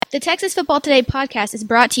The Texas Football Today podcast is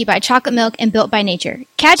brought to you by Chocolate Milk and Built by Nature.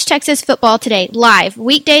 Catch Texas Football Today live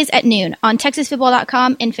weekdays at noon on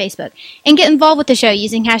TexasFootball.com and Facebook. And get involved with the show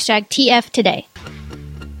using hashtag TFToday.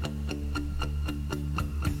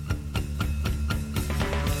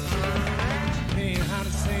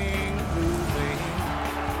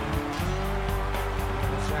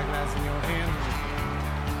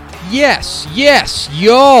 Yes,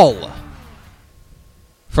 y'all.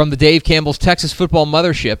 From the Dave Campbell's Texas Football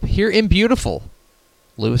Mothership here in beautiful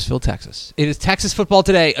Lewisville, Texas. It is Texas Football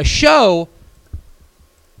Today, a show.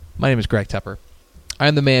 My name is Greg Tepper. I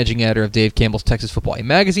am the managing editor of Dave Campbell's Texas Football, a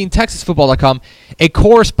magazine, TexasFootball.com, a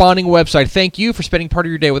corresponding website. Thank you for spending part of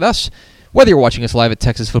your day with us, whether you're watching us live at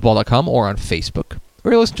TexasFootball.com or on Facebook,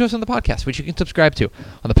 or you're listening to us on the podcast, which you can subscribe to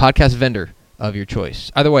on the podcast vendor of your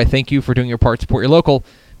choice. Either way, thank you for doing your part to support your local,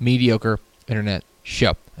 mediocre internet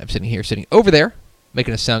show. I'm sitting over there,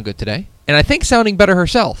 making us sound good today, and I think sounding better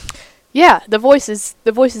herself. Yeah, the voice is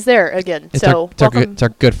there again. It's Welcome. our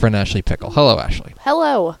good friend Ashley Pickle. Hello, Ashley.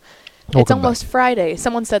 Hello. Welcome It's almost back. Friday.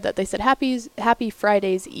 Someone said that. They said Happy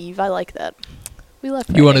Friday's Eve. I like that. We love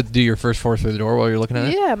Friday. You want to do your first four through the door while you're looking at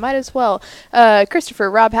it? Yeah, might as well. Christopher,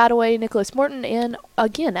 Rob Hadaway, Nicholas Morton, and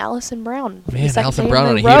again Allison Brown. For the Man, second Allison day Brown in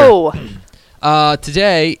on a a heater. row.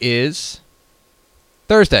 Today is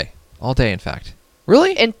Thursday. All day, in fact.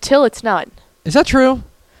 Really? Until it's not. Is that true?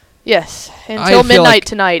 Yes, I until feel midnight like-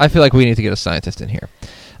 tonight. I feel like we need to get a scientist in here.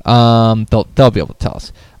 They'll be able to tell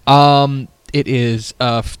us. It is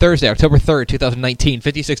Thursday, October 3rd, 2019.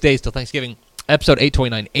 56 days till Thanksgiving. Episode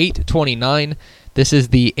 829. 829. This is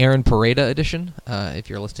the Aaron Pareda edition. If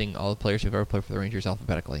you're listing all the players who've ever played for the Rangers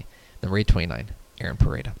alphabetically. Number 829, Aaron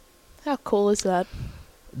Pareda. How cool is that?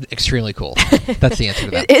 Extremely cool. That's the answer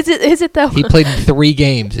to that. Is it though? He played in 3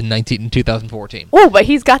 games in 2014. Oh, but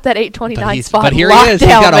he's got that 829 spot But here locked he is. He's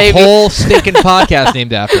down, got baby. a whole stinking podcast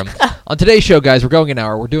named after him. On today's show, guys, we're going an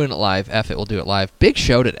hour. We're doing it live. F it, we'll do it live. Big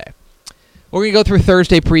show today. We're going to go through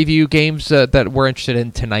Thursday preview games that we're interested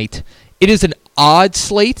in tonight. It is an odd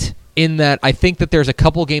slate in that I think that there's a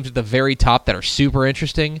couple games at the very top that are super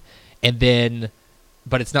interesting, but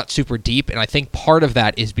it's not super deep. And I think part of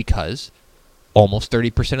that is because almost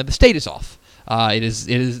 30% of the state is off. It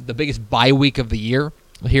is the biggest bye week of the year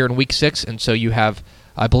here in Week 6, and so you have,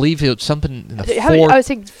 I believe, it's something in the I was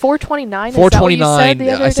saying 429. 429.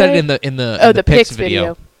 I said it in the Picks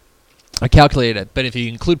video. I calculated it, but if you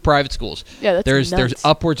include private schools, Yeah, that's there's nuts.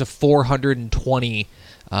 upwards of 420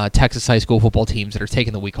 Texas high school football teams that are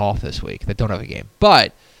taking the week off this week that don't have a game.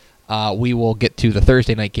 But we will get to the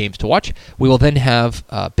Thursday night games to watch. We will then have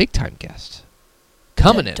a big-time guest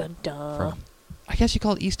coming in from, I guess you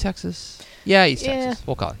call it East Texas? Yeah, East Texas.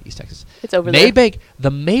 We'll call it East Texas. It's over there.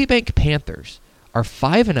 The Maybank Panthers are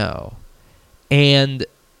 5-0, and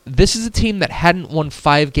this is a team that hadn't won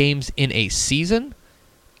 5 games in a season,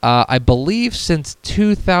 I believe, since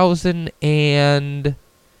 2007?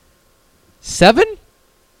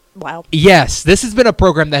 Wow. Yes, this has been a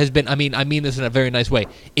program that has been, I mean this in a very nice way.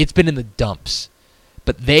 It's been in the dumps.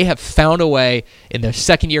 But they have found a way. In their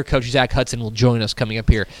second year, Coach Zach Hudson will join us coming up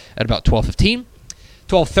here at about 12:15.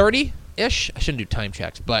 12:30-ish. I shouldn't do time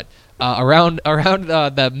checks, but around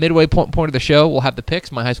the midway point of the show, we'll have the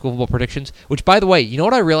picks, my high school football predictions, which, by the way, you know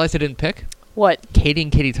what I realized I didn't pick? What? Katie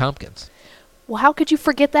and Kitty Tompkins. Well, how could you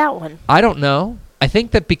forget that one? I don't know. I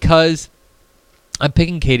think that because I'm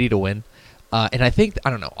picking Katie to win, and I think, I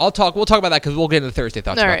don't know. We'll talk about that because we'll get into the Thursday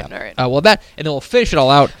thoughts about that. All right. Well, that, and then we'll finish it all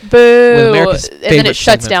out. Boo! America's And then favorite it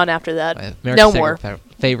shuts segment. down after that. America's No more.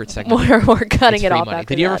 Favorite segment. We're cutting It's it free off money. after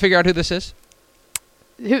Did you ever that. figure out who this is?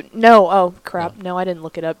 Who? No. Oh, crap. No, I didn't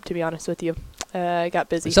look it up, to be honest with you. I got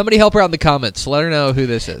busy. Somebody help her out in the comments. Let her know who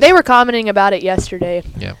this is. They were commenting about it yesterday.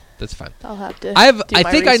 Yeah, that's fine. I'll have to. I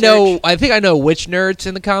think I know which nerds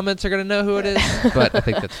in the comments are going to know who it is, but I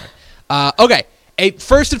think that's fine. Okay.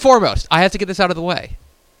 First and foremost, I have to get this out of the way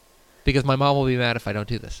because my mom will be mad if I don't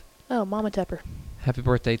do this. Oh, Mama Tepper. Happy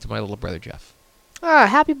birthday to my little brother Jeff. Ah,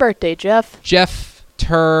 happy birthday, Jeff. Jeff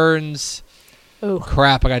turns. Oh,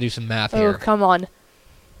 Crap! I got to do some math here. come on.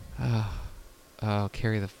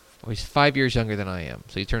 He's 5 years younger than I am,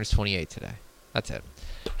 so he turns 28 today. That's it.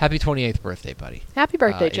 Happy 28th birthday, buddy. Happy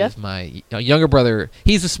birthday, It Jeff. is my younger brother.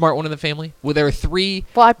 He's the smart one in the family. Well, there are 3.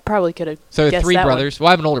 Well, I probably could have. So there are guessed 3 that one. brothers. Well,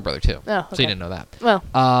 I have an older brother too. Oh, okay. So you didn't know that. Well,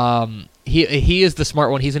 He is the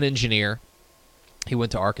smart one. He's an engineer. He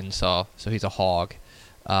went to Arkansas, so he's a hog.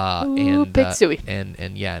 Big Suey. And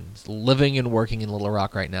living and working in Little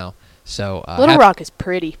Rock right now. So Little Rock is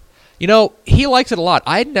pretty. He likes it a lot.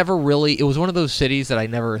 I'd never really. It was one of those cities that I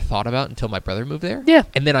never thought about until my brother moved there. Yeah.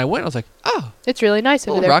 And then I went. I was like, oh, it's really nice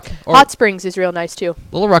over Little there. Rock, Hot Springs is real nice too.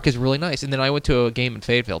 Little Rock is really nice. And then I went to a game in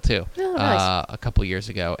Fayetteville too. Oh, nice. A couple years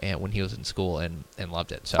ago, and when he was in school, and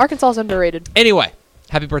loved it. So Arkansas is underrated. anyway,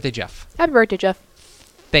 happy birthday, Jeff. Happy birthday, Jeff.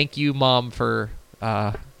 Thank you, Mom, for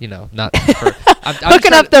not for I'm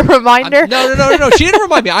Hooking up the reminder. No. She didn't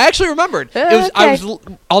remind me. I actually remembered. Okay.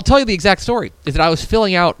 I'll tell you the exact story. Is that I was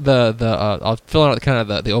filling out I was filling out kind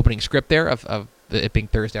of the opening script there of it being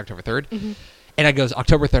Thursday, October 3rd. Mm-hmm. And I goes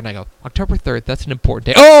October 3rd, and I go October 3rd. That's an important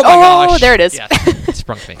day. Oh my gosh! There it is. Yes, it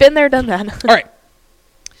sprung to me. Been there, done that. All right.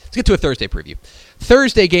 Let's get to a Thursday preview.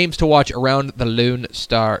 Thursday games to watch around the Lone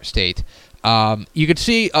Star State. You can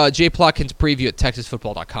see Jay Plotkin's preview at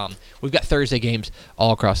TexasFootball.com. We've got Thursday games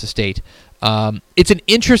all across the state. It's an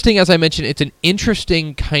interesting, as I mentioned, it's an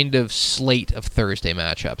interesting kind of slate of Thursday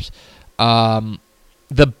matchups.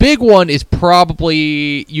 The big one is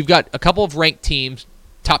probably you've got a couple of ranked teams,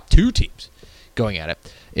 top 2 teams, going at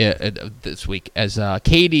it this week as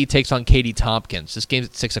Katy takes on Katy Tompkins. This game's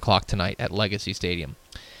at 6 o'clock tonight at Legacy Stadium.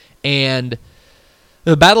 And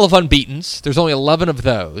the Battle of Unbeatens, there's only 11 of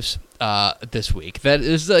those this week. That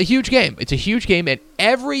is a huge game. It's a huge game, and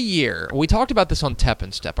every year, we talked about this on Tep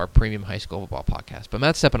and Step, our premium high school football podcast, but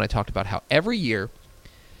Matt Step and I talked about how every year,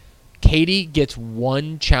 Katy gets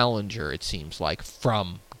one challenger, it seems like,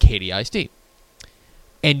 from Katy ISD.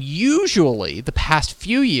 And usually, the past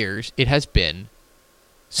few years, it has been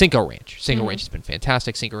Cinco Ranch. Cinco Ranch has been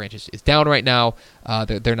fantastic. Cinco Ranch is down right now.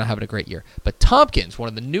 They're not having a great year. But Tompkins, one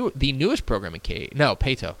of the newest program in Katy,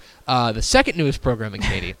 Pato, the second newest program in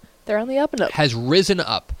Katy, they're on the up and up. has risen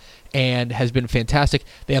up and has been fantastic.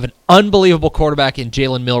 They have an unbelievable quarterback in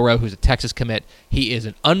Jalen Milroe, who's a Texas commit. He is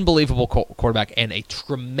an unbelievable quarterback and a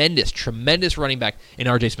tremendous, tremendous running back in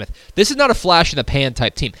R.J. Smith. This is not a flash-in-the-pan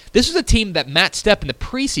type team. This is a team that Matt Stepp in the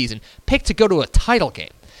preseason picked to go to a title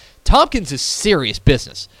game. Tompkins is serious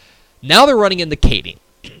business. Now they're running into Katy.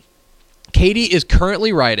 Katy is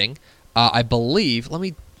currently riding, I believe. Let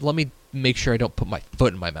me make sure I don't put my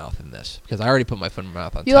foot in my mouth in this because I already put my foot in my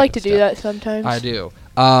mouth on. You like to do that sometimes. I do.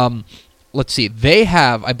 Let's see.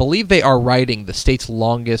 I believe they are riding the state's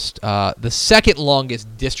longest, the second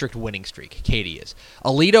longest district winning streak. Katy is.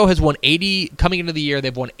 Aledo has won 80 coming into the year.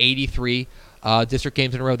 They've won 83 district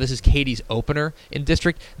games in a row. This is Katy's opener in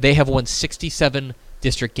district. They have won 67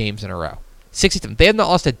 district games in a row. 67. They have not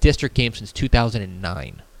lost a district game since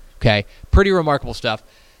 2009. Okay? Pretty remarkable stuff.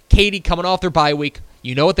 Katy coming off their bye week.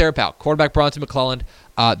 You know what they're about. Quarterback Bronson McClelland,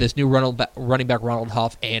 this new running back Ronald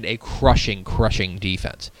Huff, and a crushing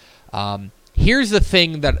defense. Here's the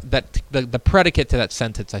thing that the predicate to that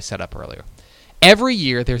sentence I set up earlier. Every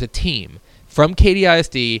year there's a team from Katy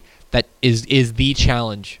ISD that is the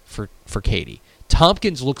challenge for Katy.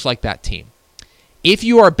 Tompkins looks like that team. If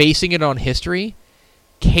you are basing it on history,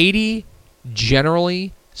 Katy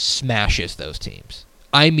generally smashes those teams.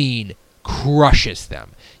 I mean, crushes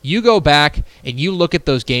them. You go back and you look at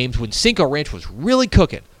those games when Cinco Ranch was really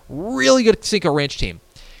cooking, really good Cinco Ranch team,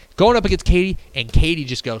 going up against Katy, and Katy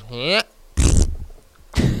just goes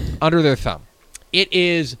under their thumb. It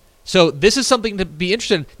is so. This is something to be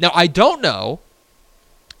interested in. Now, I don't know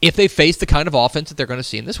if they face the kind of offense that they're going to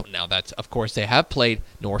see in this one. Now, that's, of course, they have played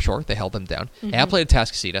North Shore. They held them down. Mm-hmm. They have played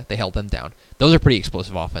Atascocita. They held them down. Those are pretty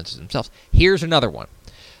explosive offenses themselves. Here's another one.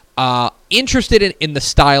 Interested in the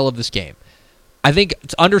style of this game. I think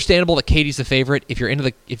it's understandable that Katy's the favorite. If you're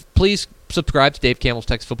into please subscribe to Dave Campbell's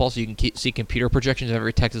Texas Football so you can see computer projections of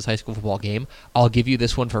every Texas high school football game. I'll give you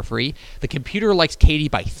this one for free. The computer likes Katy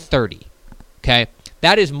by 30. Okay?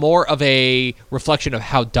 That is more of a reflection of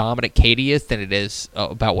how dominant Katy is than it is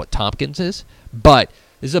about what Tompkins is. But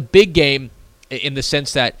this is a big game in the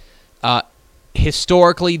sense that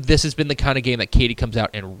historically this has been the kind of game that Katy comes out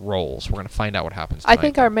and rolls. We're going to find out what happens tonight. I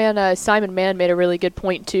think our man Simon Mann made a really good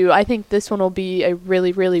point, too. I think this one will be a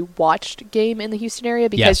really, really watched game in the Houston area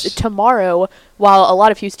because tomorrow, while a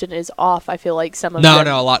lot of Houston is off, I feel like some of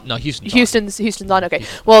Houston's on. Okay.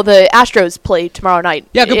 Well, the Astros play tomorrow night.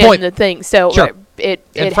 Yeah, good point. The thing. So sure. It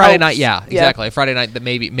Friday helps. night, yeah, exactly. Friday night,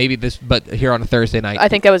 maybe this, but here on a Thursday night. I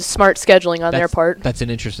think that was smart scheduling on their part. That's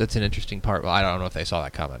an interesting part. Well, I don't know if they saw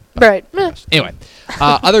that coming. Right. Anyway,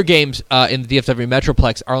 other games in the DFW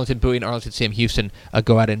Metroplex: Arlington Bowie and Arlington Sam Houston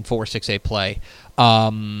go out in 4-6A play.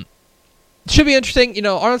 Should be interesting. You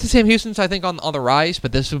know, Arlington Sam Houston's I think on the rise,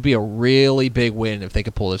 but this would be a really big win if they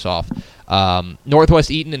could pull this off.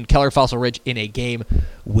 Northwest Eaton and Keller Fossil Ridge in a game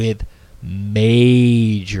with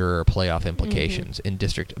major playoff implications in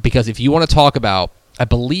district, because if you want to talk about, I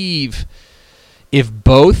believe if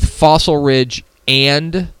both Fossil Ridge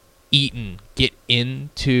and Eaton get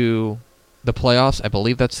into the playoffs. I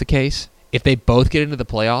believe that's the case. If they both get into the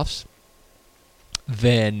playoffs,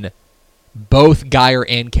 then both Guyer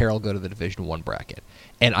and Carroll go to the Division I bracket.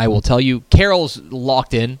 And I will tell you, Carroll's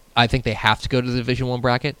locked in. I think they have to go to the Division I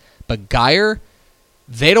bracket. But Guyer,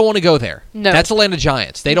 they don't want to go there. No. That's Atlanta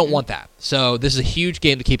Giants. They don't want that. So this is a huge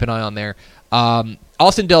game to keep an eye on there.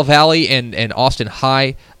 Austin Del Valle and Austin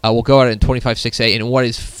High will go out in 25-6A in what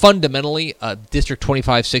is fundamentally a District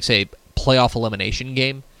 25-6A playoff elimination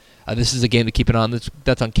game. This is a game to keep an eye on.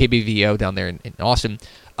 That's on KBVO down there in Austin.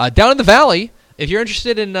 Down in the Valley, if you're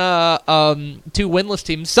interested in 2 winless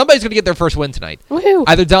teams, somebody's going to get their first win tonight. Woohoo.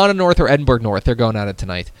 Either Donna North or Edinburgh North. They're going at it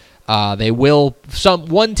tonight.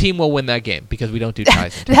 One team will win that game because we don't do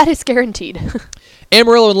ties. That is guaranteed.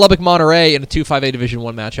 Amarillo and Lubbock Monterey in a 2-5A Division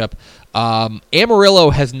I matchup.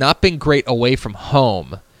 Amarillo has not been great away from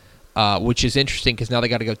home, which is interesting because now they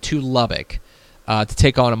got to go to Lubbock to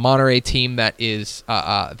take on a Monterey team that is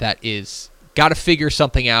got to figure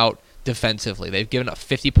something out defensively. They've given up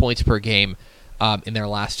 50 points per game in their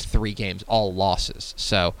last 3 games, all losses.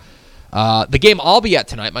 So the game I'll be at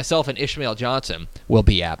tonight, myself and Ishmael Johnson will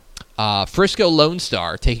be at. Frisco Lone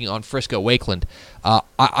Star taking on Frisco Wakeland.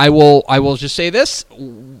 I will just say this: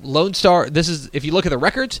 Lone Star. This is, if you look at the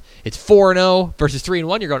records, it's 4-0 versus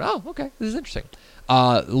 3-1. You're going, oh, okay, this is interesting.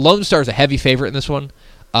 Lone Star is a heavy favorite in this one.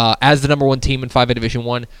 As the number 1 team in 5A Division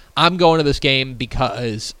I, I'm going to this game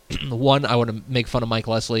because, 1, I want to make fun of Mike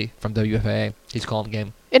Leslie from WFAA. He's calling the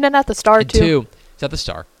game. And then at the Star, and too. 2, it's at the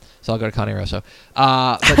Star. So I'll go to Connie Rosso.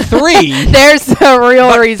 But 3... There's a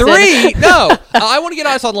real reason. 3, no. I want to get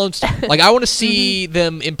eyes on Lone Star. Like, I want to see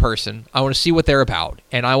them in person. I want to see what they're about.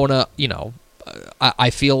 And I want to, I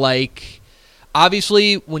feel like...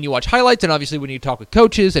 Obviously, when you watch highlights and obviously when you talk with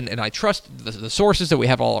coaches, and I trust the sources that we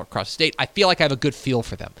have all across the state, I feel like I have a good feel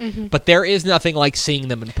for them. Mm-hmm. But there is nothing like seeing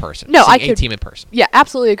them in person. No, seeing a team in person. Yeah,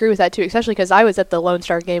 absolutely agree with that too, especially because I was at the Lone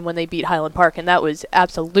Star game when they beat Highland Park, and that was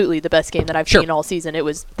absolutely the best game that I've seen all season. It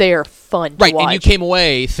was fun to watch. And you came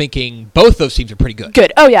away thinking both those teams are pretty good.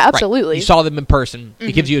 Good. Oh, yeah, absolutely. Right. You saw them in person. Mm-hmm.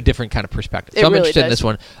 It gives you a different kind of perspective. So I'm really interested in this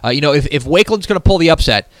one. If Wakeland's going to pull the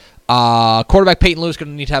upset, quarterback Peyton Lewis is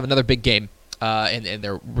going to need to have another big game. And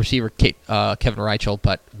their receiver Kevin Reichel,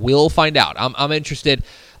 but we'll find out. I'm interested.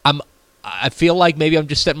 I feel like maybe I'm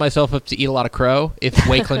just setting myself up to eat a lot of crow if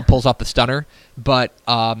Wakeland pulls off the stunner, but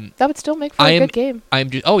that would still make for a good game.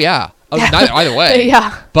 Either way.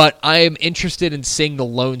 Yeah. But I am interested in seeing the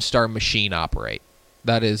Lone Star machine operate.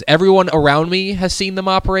 That is, everyone around me has seen them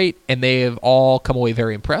operate, and they have all come away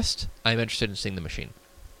very impressed. I'm interested in seeing the machine.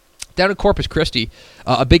 Down in Corpus Christi,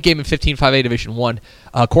 a big game in 15-5A Division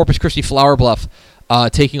I. Corpus Christi Flower Bluff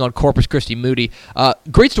taking on Corpus Christi Moody.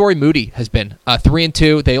 Great story Moody has been.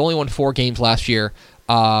 3-2. They only won 4 games last year.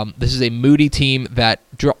 This is a Moody team that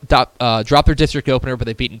dropped their district opener, but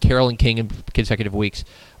they've beaten Carroll and King in consecutive weeks.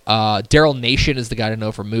 Daryl Nation is the guy to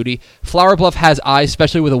know for Moody. Flower Bluff has eyes,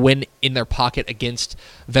 especially with a win in their pocket against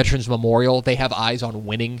Veterans Memorial. They have eyes on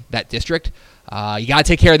winning that district. You got to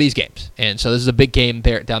take care of these games. And so this is a big game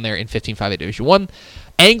down there in 15-5A Division I.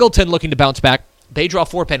 Angleton looking to bounce back. They draw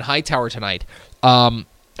Fort Penn Hightower tonight.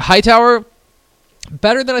 Hightower,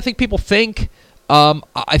 better than I think people think.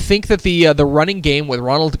 I think that the running game with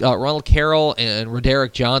Ronald Carroll and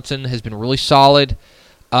Roderick Johnson has been really solid.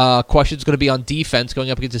 Question's going to be on defense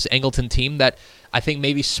going up against this Angleton team that I think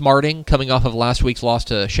maybe smarting coming off of last week's loss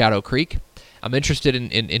to Shadow Creek. I'm interested in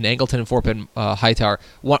Angleton and Fort Penn Hightower.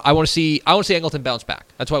 I want to see Angleton bounce back.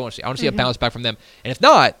 That's what I want to see. I want to see a bounce back from them. And if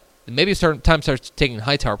not, then maybe it's time starts taking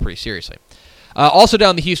Hightower pretty seriously. Also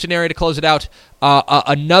down in the Houston area to close it out,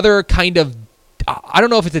 another kind of, I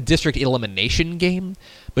don't know if it's a district elimination game,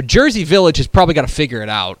 but Jersey Village has probably got to figure it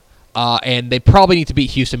out. And they probably need to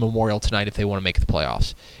beat Houston Memorial tonight if they want to make the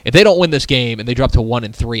playoffs. If they don't win this game and they drop to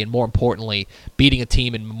 1-3, and more importantly, beating a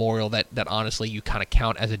team in Memorial that honestly you kind of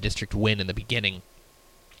count as a district win in the beginning,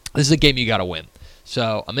 this is a game you got to win.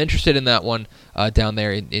 So I'm interested in that one down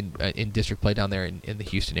there in district play down there in the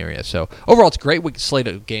Houston area. So overall, it's a great slate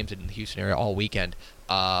of games in the Houston area all weekend.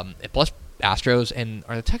 Plus Astros, and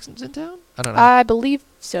are the Texans in town? I don't know. I believe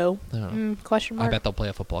so. I don't know. Question mark. I bet they'll play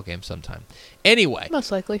a football game sometime. Anyway.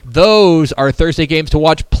 Most likely. Those are Thursday games to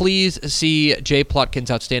watch. Please see Jay Plotkin's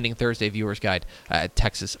Outstanding Thursday Viewers Guide at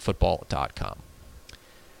TexasFootball.com.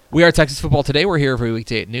 We are Texas Football Today. We're here every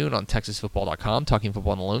weekday at noon on TexasFootball.com, talking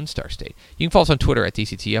football in the Lone Star State. You can follow us on Twitter at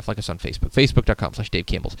DCTF, like us on Facebook, Facebook.com/Dave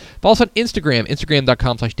Campbells. Follow us on Instagram,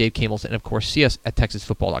 Instagram.com/Dave Campbells, and of course, see us at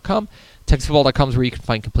TexasFootball.com. TexasFootball.com is where you can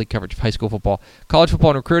find complete coverage of high school football, college football,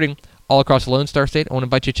 and recruiting, all across the Lone Star State. I want to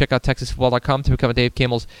invite you to check out TexasFootball.com to become a Dave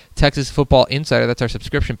Campbell's Texas Football Insider. That's our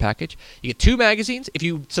subscription package. You get 2 magazines. If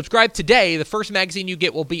you subscribe today, the first magazine you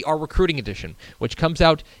get will be our recruiting edition, which comes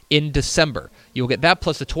out in December. You'll get that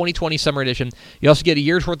plus the 2020 summer edition. You also get a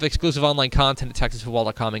year's worth of exclusive online content at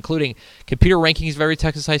TexasFootball.com, including computer rankings of every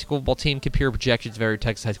Texas high school football team, computer projections of every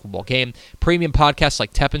Texas high school football game, premium podcasts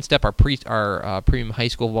like Tep and Step, our premium high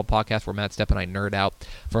school football podcast where Matt Stepp and I nerd out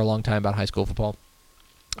for a long time about high school football.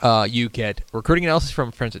 You get recruiting analysis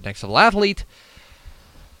from friends at Next Level Athlete.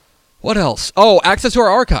 What else? Oh, access to our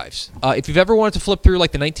archives. If you've ever wanted to flip through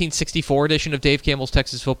like the 1964 edition of Dave Campbell's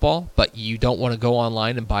Texas Football, but you don't want to go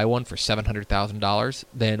online and buy one for $700,000,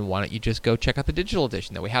 then why don't you just go check out the digital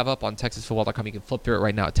edition that we have up on TexasFootball.com. You can flip through it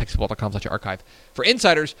right now at TexasFootball.com/archive. For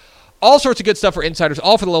insiders, all sorts of good stuff for insiders,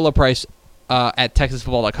 all for the low price at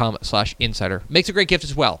TexasFootball.com/insider. Makes a great gift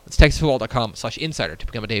as well. It's TexasFootball.com/insider to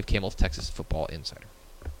become a Dave Campbell's Texas Football Insider.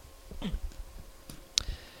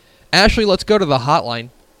 Ashley, let's go to the hotline.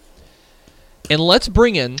 And let's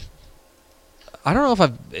bring in, I don't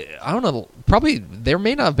know, probably there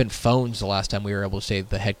may not have been phones the last time we were able to say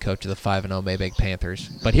the head coach of the 5-0 Maybank Panthers.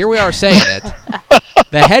 But here we are saying it.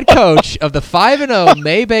 The head coach of the 5-0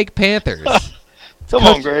 Maybank Panthers. Come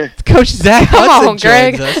on, Greg. Coach Zach Hudson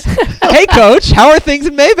joins us. Hey, Coach, how are things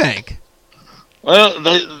in Maybank? Well,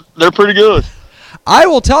 they're pretty good. I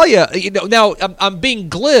will tell you, now I'm being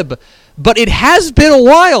glib, but it has been a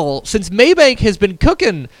while since Maybank has been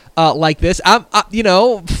cooking like this.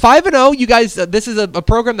 5-0. You guys, this is a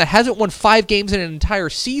program that hasn't won 5 games in an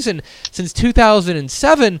entire season since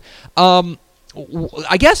 2007. I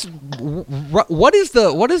guess what is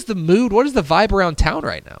the mood? What is the vibe around town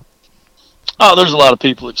right now? Oh, there's a lot of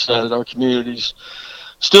people excited. Our community's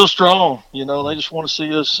still strong. They just want to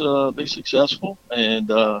see us be successful.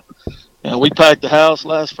 And we packed the house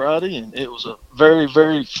last Friday, and it was a very,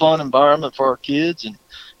 very fun environment for our kids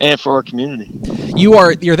and for our community.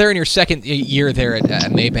 You're there in your second year there at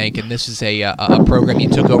Maybank, and this is a program you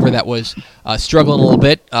took over that was struggling a little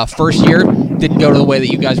bit. First year didn't go to the way that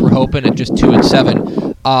you guys were hoping at just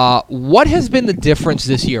 2-7. What has been the difference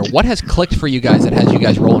this year? What has clicked for you guys that has you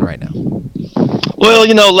guys rolling right now? Well,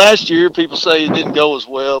 last year people say it didn't go as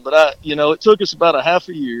well, but it took us about a half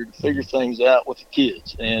a year to figure things out with the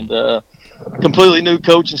kids, and completely new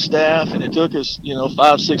coaching staff, and it took us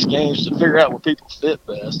 5-6 games to figure out where people fit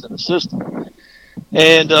best in the system.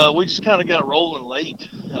 And we just kind of got rolling late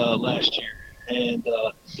last year, and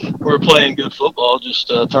we were playing good football, just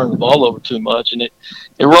turned the ball over too much, and it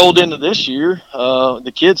rolled into this year.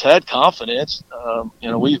 The kids had confidence.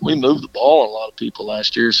 We moved the ball on a lot of people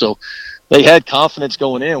last year, so they had confidence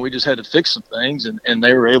going in. We just had to fix some things, and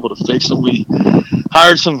they were able to fix them. We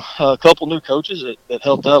hired a couple new coaches that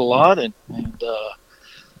helped out a lot, and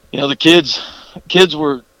the kids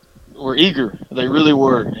were eager. They really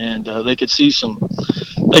were, and they could see a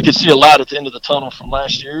light at the end of the tunnel from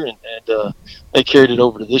last year, and they carried it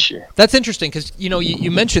over to this year. That's interesting because you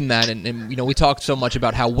mentioned that, and we talked so much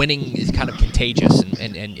about how winning is kind of contagious,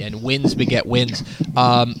 and wins beget wins.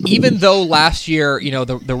 Even though last year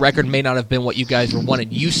the record may not have been what you guys were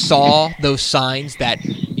wanting, you saw those signs that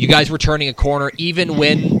you guys were turning a corner, even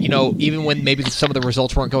when maybe some of the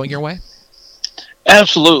results weren't going your way.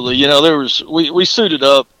 Absolutely, we suited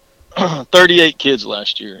up 38 kids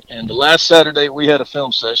last year, and the last Saturday we had a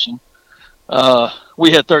film session.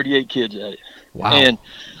 We had 38 kids at it. Wow. And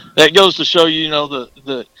that goes to show you,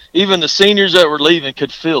 the even the seniors that were leaving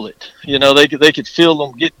could feel it. They could feel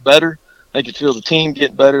them get better. They could feel the team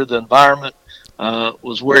get better. The environment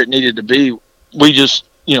was where it needed to be. We just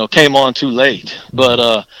came on too late.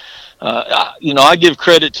 But I give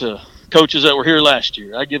credit to coaches that were here last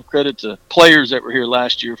year. I give credit to players that were here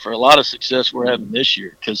last year for a lot of success we're having this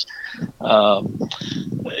year, because I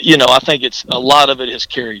think a lot of it has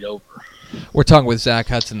carried over. We're talking with Zach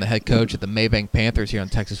Hudson, the head coach at the Maybank Panthers here on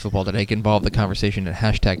Texas Football Today. Get involved in the conversation at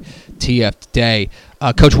 #TF Today.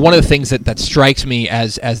 Coach, one of the things that strikes me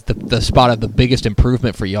as the spot of the biggest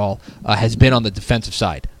improvement for y'all has been on the defensive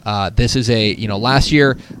side. This is last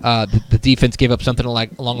year the defense gave up something along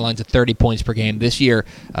the lines of 30 points per game. This year,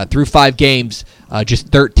 through 5 games, just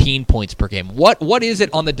 13 points per game. What is it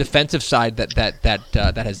on the defensive side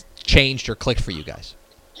that has changed or clicked for you guys?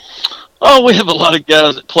 Oh, we have a lot of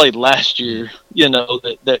guys that played last year,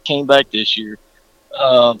 that came back this year.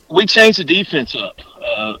 We changed the defense up.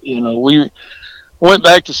 We went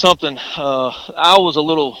back to something I was a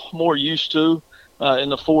little more used to in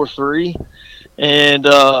the 4-3. And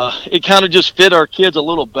it kind of just fit our kids a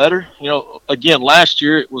little better. Again, last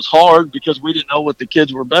year it was hard because we didn't know what the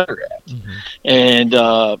kids were better at. Mm-hmm.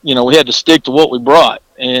 And, we had to stick to what we brought.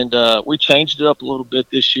 and we changed it up a little bit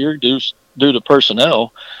this year due to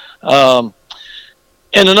personnel. And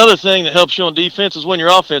another thing that helps you on defense is when your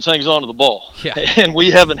offense hangs on to the ball. Yeah. And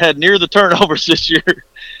we haven't had near the turnovers this year.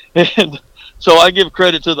 And so I give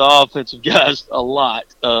credit to the offensive guys a lot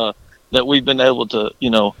that we've been able to,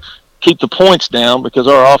 keep the points down because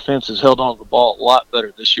our offense has held on to the ball a lot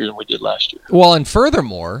better this year than we did last year. Well, and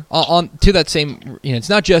furthermore, on to that same, it's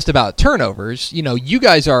not just about turnovers. You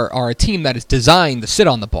guys are a team that is designed to sit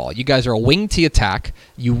on the ball. You guys are a wing T attack.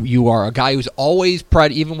 You are a guy who's always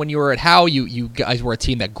even when you were at Howe, you guys were a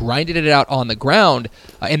team that grinded it out on the ground,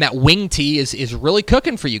 and that wing T is really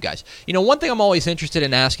cooking for you guys. One thing I'm always interested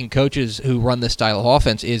in asking coaches who run this style of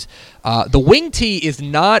offense is the wing T is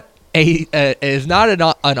not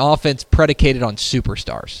an offense predicated on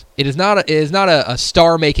superstars. It is not a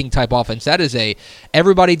star-making type offense. That is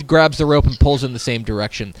everybody grabs the rope and pulls in the same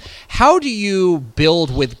direction. How do you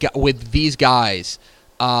build with these guys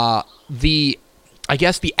the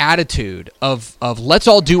attitude of let's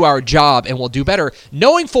all do our job and we'll do better,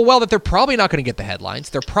 knowing full well that they're probably not going to get the headlines.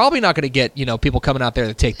 They're probably not going to get people coming out there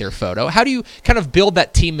to take their photo. How do you kind of build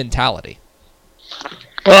that team mentality?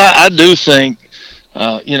 Well, I do think.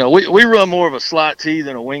 We run more of a slot tee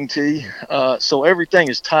than a wing tee, so everything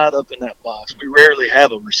is tied up in that box. We rarely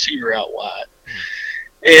have a receiver out wide.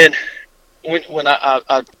 And when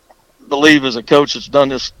I believe as a coach that's done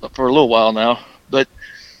this for a little while now, but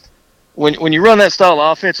when you run that style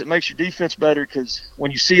of offense, it makes your defense better because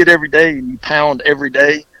when you see it every day and you pound every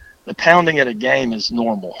day, the pounding at a game is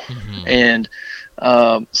normal. Mm-hmm.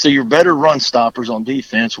 And so you're better run stoppers on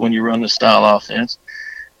defense when you run this style of offense.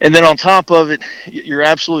 And then on top of it, you're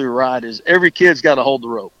absolutely right, is every kid's got to hold the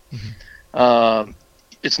rope. Mm-hmm.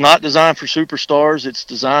 It's not designed for superstars. It's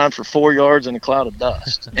designed for 4 yards and a cloud of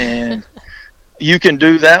dust. And you can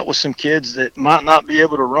do that with some kids that might not be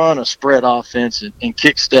able to run a spread offense and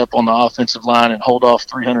kick step on the offensive line and hold off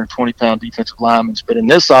 320-pound defensive linemen. But in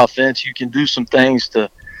this offense, you can do some things to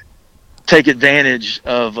take advantage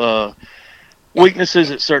of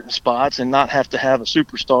weaknesses at certain spots and not have to have a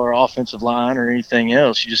superstar offensive line or anything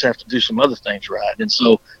else. You just have to do some other things right. And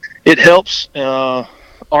so it helps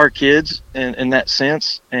our kids in that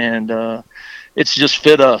sense. And it's just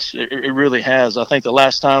fit us. It really has. I think the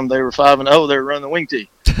last time they were 5-0, they were running the wing tee.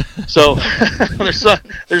 So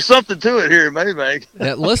there's something to it here, maybe.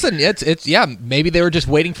 Listen, it's maybe they were just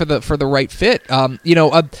waiting for the right fit.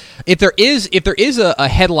 If there is a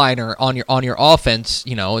headliner on your offense,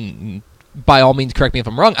 and by all means, correct me if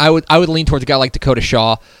I'm wrong, I would lean towards a guy like Dakota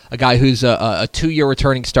Shaw, a guy who's a 2-year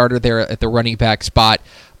returning starter there at the running back spot,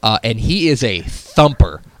 and he is a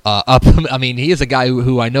thumper. He is a guy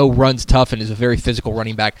who I know runs tough and is a very physical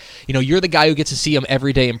running back. You're the guy who gets to see him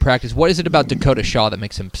every day in practice. What is it about Dakota Shaw that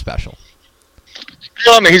makes him special?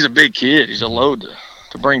 He's a big kid. He's a load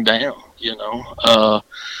to bring down.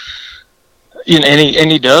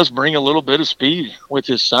 And he does bring a little bit of speed with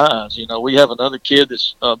his size. We have another kid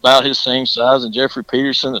that's about his same size, and Jeffrey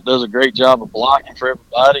Peterson, that does a great job of blocking for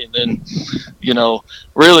everybody. And then,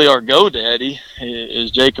 really our GoDaddy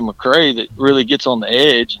is Jacob McCray that really gets on the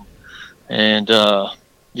edge. And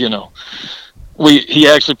he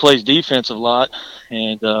actually plays defense a lot,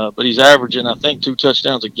 but he's averaging, I think, 2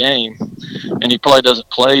 touchdowns a game, and he probably doesn't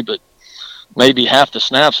play but maybe half the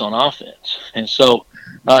snaps on offense. And so,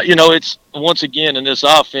 it's once again in this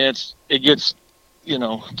offense, it gets,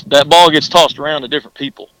 that ball gets tossed around to different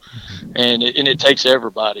people, and it takes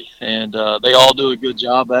everybody, and they all do a good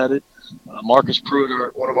job at it. Marcus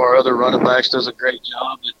Pruitt, one of our other running backs, does a great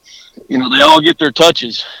job. But, they all get their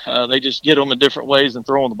touches. They just get them in different ways than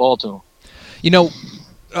throwing the ball to them.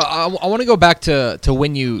 I want to go back to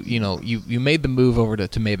when you made the move over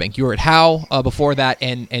to Maybank. You were at Howe before that,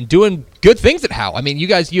 and doing good things at Howe. You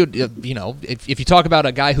guys, if you talk about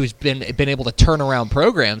a guy who's been able to turn around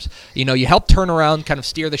programs, you helped turn around, kind of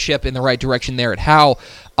steer the ship in the right direction there at Howe.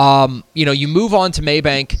 You move on to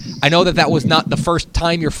Maybank. I know that was not the first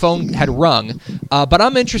time your phone had rung, but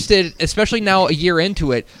I'm interested, especially now a year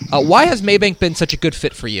into it. Why has Maybank been such a good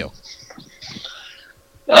fit for you?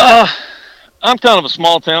 I'm kind of a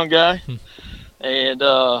small town guy, and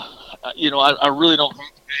I really don't have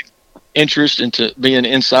a big interest into being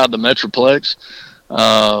inside the Metroplex.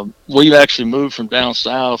 We actually moved from down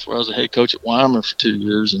south, where I was a head coach at Weimar for 2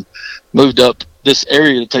 years, and moved up this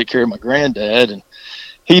area to take care of my granddad, and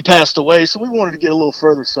he passed away, so we wanted to get a little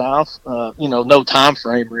further south. No time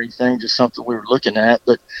frame or anything, just something we were looking at.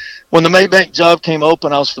 But when the Maybank job came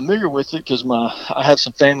open, I was familiar with it because I have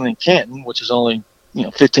some family in Canton, which is only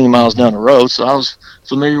 15 miles down the road. So I was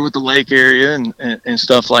familiar with the lake area and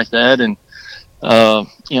stuff like that. And,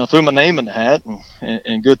 threw my name in the hat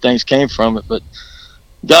and good things came from it. But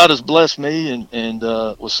God has blessed me and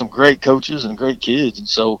with some great coaches and great kids. And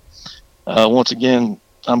so, once again,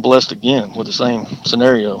 I'm blessed again with the same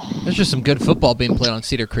scenario. There's just some good football being played on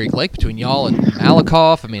Cedar Creek Lake between y'all and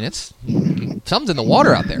Malakoff. I mean, it's something's in the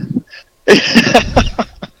water out there.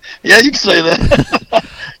 Yeah, you can say that.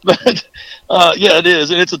 But, yeah, it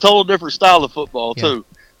is. And it's a total different style of football, too.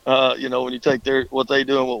 When you take what they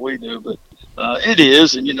do and what we do. But it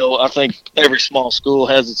is. And, I think every small school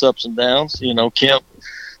has its ups and downs. Kemp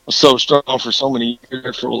was so strong for so many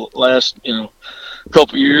years for the last,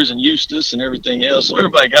 couple years, and Eustis and everything else. So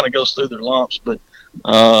everybody kind of goes through their lumps. But,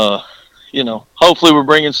 hopefully we're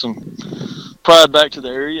bringing some pride back to the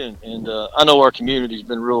area. And I know our community's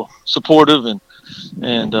been real supportive and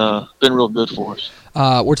been real good for us.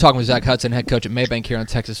 We're talking with Zach Hudson, head coach at Maybank here on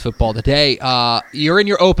Texas Football Today. You're in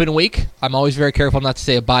your open week. I'm always very careful not to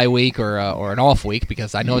say a bye week or an off week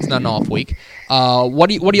because I know it's not an off week.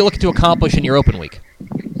 What are you looking to accomplish in your open week?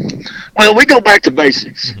 Well, we go back to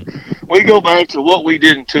basics. Mm-hmm. We go back to what we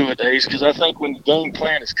did in two-a-days because I think when you game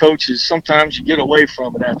plan as coaches, sometimes you get away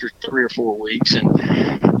from it after 3 or 4 weeks, and you get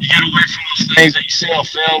away from those things that you see on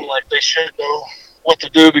film like they should know what to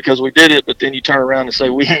do because we did it, but then you turn around and say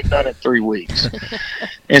we ain't done it 3 weeks.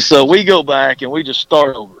 And so we go back and we just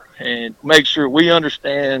start over and make sure we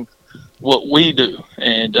understand what we do,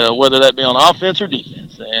 and whether that be on offense or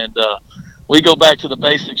defense. And we go back to the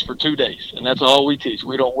basics for 2 days, and that's all we teach.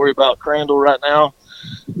 We don't worry about Crandall right now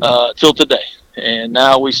till today. And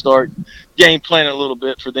now we start game planning a little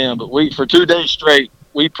bit for them. But for 2 days straight,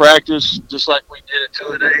 we practice just like we did it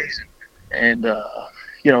 2 days, and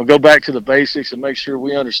go back to the basics and make sure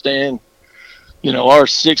we understand, our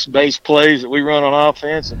 6 base plays that we run on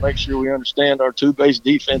offense, and make sure we understand our 2 base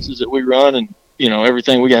defenses that we run, and,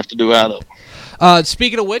 everything we have to do out of them.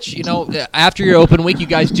 Speaking of which, after your open week, you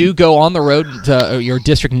guys do go on the road to your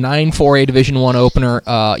District 9 4A Division I opener,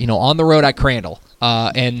 on the road at Crandall.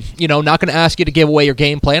 And not going to ask you to give away your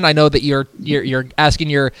game plan. I know that you're asking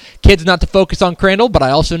your kids not to focus on Crandall, but I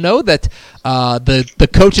also know that the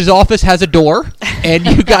coach's office has a door, and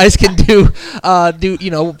you guys can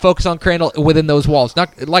focus on Crandall within those walls.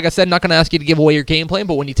 Not like I said, not going to ask you to give away your game plan,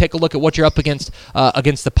 but when you take a look at what you're up against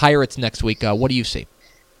the Pirates next week, what do you see?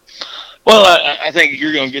 Well, I think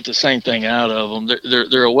you're going to get the same thing out of them.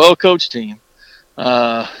 They're a well-coached team.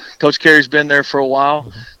 Coach Carey's been there for a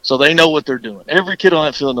while, so they know what they're doing. Every kid on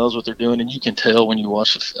that field knows what they're doing, and you can tell when you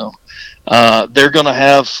watch the film. They're going to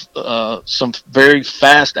have some very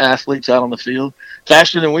fast athletes out on the field,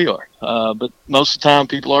 faster than we are. But most of the time,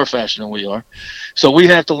 people are faster than we are. So we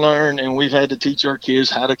have to learn, and we've had to teach our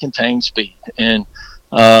kids how to contain speed. And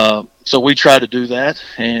so we try to do that.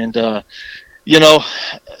 And,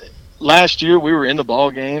 last year we were in the ball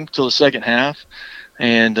game till the second half,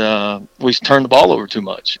 and we turned the ball over too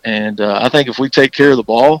much. And I think if we take care of the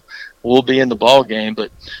ball, we'll be in the ball game.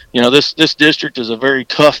 But this district is a very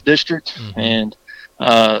tough district, mm-hmm. and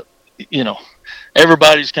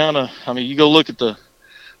everybody's kind of. I mean, you go look at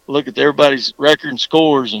everybody's record and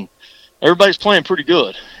scores, and everybody's playing pretty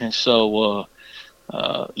good. And so.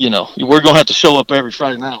 We're going to have to show up every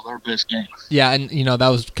Friday night with our best game. Yeah, and, that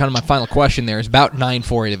was kind of my final question there. It's about 9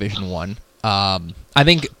 4A Division I. I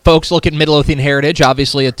think folks look at Midlothian Heritage,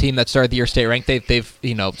 obviously a team that started the year state ranked. They've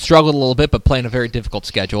struggled a little bit, but playing a very difficult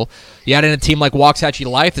schedule. You add in a team like Waxahachie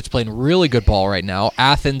Life that's playing really good ball right now.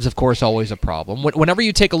 Athens, of course, always a problem. Whenever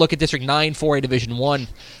you take a look at District 9 4A Division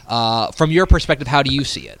I, from your perspective, how do you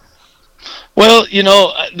see it? Well,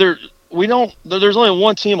 there's only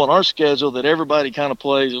one team on our schedule that everybody kind of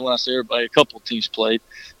plays, and when I say everybody, a couple of teams played,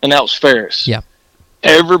 and that was Ferris. Yeah.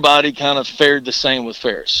 Everybody kind of fared the same with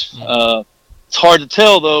Ferris. Mm-hmm. It's hard to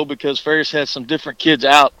tell, though, because Ferris had some different kids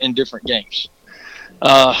out in different games.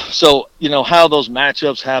 So, how those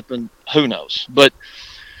matchups happen, who knows? But,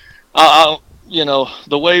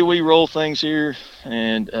 the way we roll things here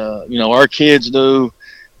and, our kids do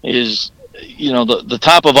is, the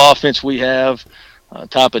type of offense we have,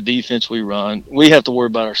 type of defense we run, we have to worry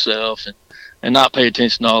about ourselves and not pay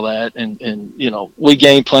attention to all that. And we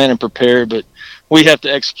game plan and prepare, but we have to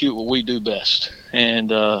execute what we do best.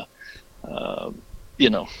 And,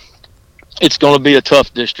 it's going to be a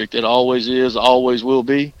tough district. It always is, always will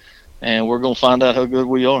be. And we're going to find out how good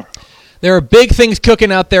we are. There are big things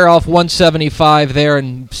cooking out there off 175 there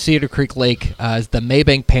in Cedar Creek Lake as the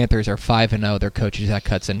Maybank Panthers are 5-0. Their coach is Zach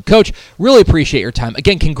Hudson. Coach, really appreciate your time.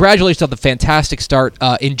 Again, congratulations on the fantastic start.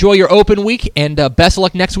 Enjoy your open week, and best of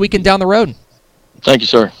luck next week and down the road. Thank you,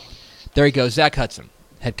 sir. There you go, Zach Hudson,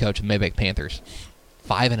 head coach of Maybank Panthers.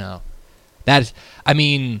 5-0. That is,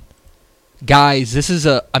 guys, this is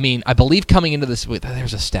I believe coming into this week,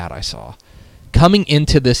 there's a stat I saw. Coming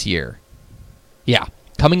into this year,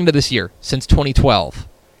 coming into this year, since 2012,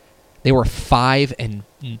 they were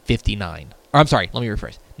 5-59. Or I'm sorry, let me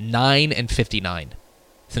rephrase. 9-59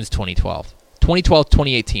 since 2012. 2012,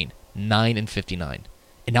 2018, 9-59.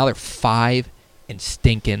 And now they're 5-0.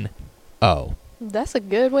 That's a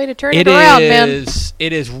good way to turn it around, man.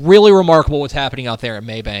 It is really remarkable what's happening out there at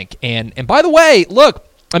Maybank. And by the way, look,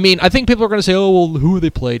 I mean, I think people are going to say, oh, well, who have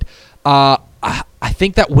they played? I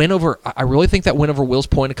think that win over, I really think that win over Wills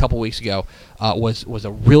Point a couple weeks ago was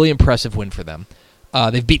a really impressive win for them.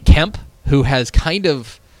 They've beat Kemp, who has kind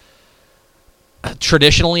of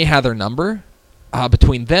traditionally had their number.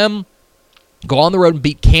 Between them, go on the road and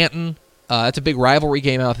beat Canton. That's a big rivalry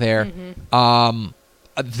game out there. Mm-hmm.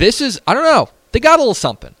 This is, I don't know, they got a little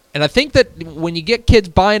something. And I think that when you get kids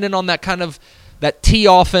buying in on that kind of, that T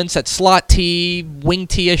offense, that slot T, wing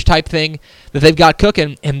T-ish type thing that they've got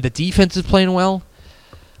cooking, and the defense is playing well,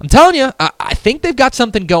 I'm telling you, I think they've got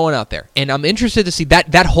something going out there. And I'm interested to see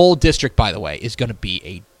that whole district, by the way, is going to be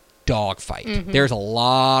a dogfight. Mm-hmm. There's a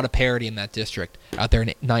lot of parity in that district out there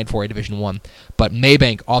in 9-4A Division 1. But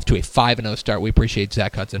Maybank off to a 5-0 start. We appreciate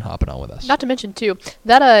Zach Hudson hopping on with us. Not to mention, too,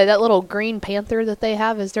 that little green panther that they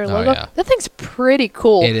have as their logo, that thing's pretty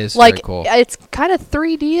cool. It is very cool. It's kind of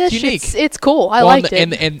 3D-ish. It's unique. It's cool. I liked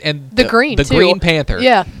it. And the green, the too. Green Panther.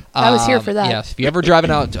 Yeah, I was here for that. Yes, if you're ever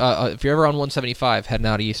driving out, if you're ever on 175 heading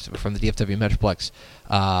out east from the DFW Metroplex,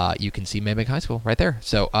 you can see Maybank High School right there.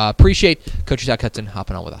 So appreciate Coach Zach Hudson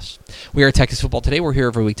hopping on with us. We are at Texas Football Today. We're here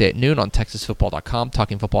every weekday at noon on TexasFootball.com,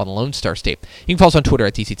 talking football in the Lone Star State. You can follow us on Twitter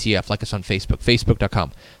at TCTF, like us on Facebook,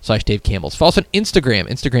 Facebook.com/Dave Campbell's. Follow us on Instagram,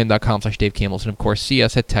 Instagram.com/Dave Campbell's, and of course, see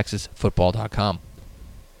us at TexasFootball.com.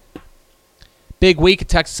 Big week of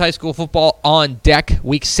Texas high school football on deck.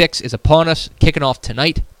 Week 6 is upon us, kicking off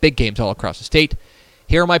tonight. Big games all across the state.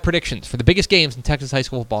 Here are my predictions for the biggest games in Texas high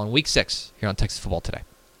school football in Week 6 here on Texas Football Today.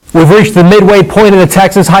 We've reached the midway point of the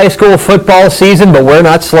Texas high school football season, but we're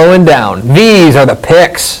not slowing down. These are the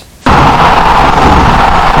picks.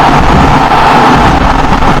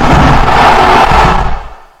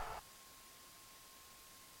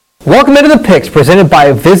 Welcome into the picks presented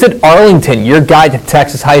by Visit Arlington, your guide to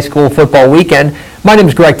Texas high school football weekend. My name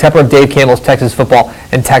is Greg Tepper of Dave Campbell's Texas Football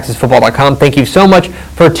and TexasFootball.com. Thank you so much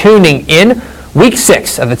for tuning in. Week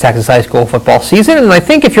 6 of the Texas high school football season, and I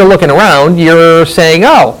think if you're looking around, you're saying,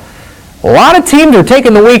 oh, a lot of teams are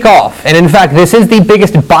taking the week off. And in fact, this is the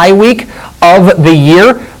biggest bye week of the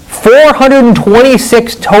year.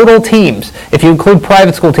 426 total teams, if you include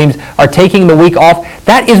private school teams, are taking the week off.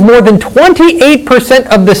 That is more than 28%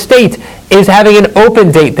 of the state is having an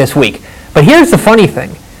open date this week. But here's the funny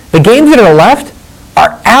thing. The games that are left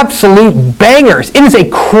are absolute bangers. It is a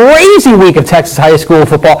crazy week of Texas high school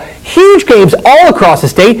football. Huge games all across the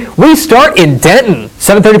state. We start in Denton.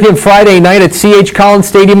 7:30 p.m. Friday night at C.H. Collins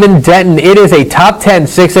Stadium in Denton. It is a top 10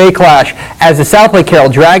 6A clash as the South Lake Carroll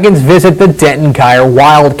Dragons visit the Denton Guyer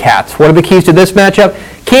Wildcats. What are the keys to this matchup?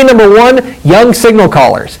 Key number 1, young signal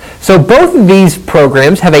callers. So both of these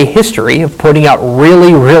programs have a history of putting out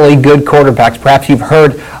really, really good quarterbacks. Perhaps you've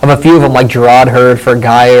heard of a few of them like Gerard Hurd for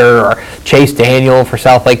Guyer or Chase Daniel for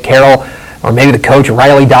South Lake Carroll, or maybe the coach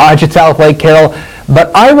Riley Dodge at South Lake Carroll.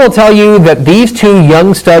 But I will tell you that these two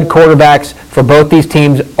young stud quarterbacks for both these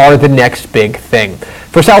teams are the next big thing.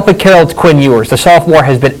 For South Lake Carroll, it's Quinn Ewers. The sophomore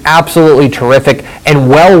has been absolutely terrific and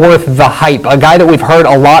well worth the hype. A guy that we've heard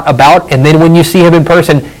a lot about, and then when you see him in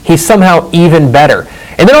person, he's somehow even better.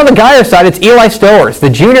 And then on the Guyer side, it's Eli Stowers. The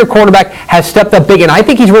junior quarterback has stepped up big, and I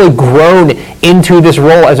think he's really grown into this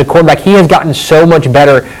role as a quarterback. He has gotten so much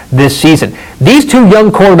better this season. These two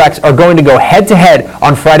young quarterbacks are going to go head-to-head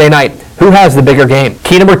on Friday night. Who has the bigger game?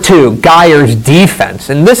 Key number 2, Guyer's defense.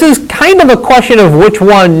 And this is kind of a question of which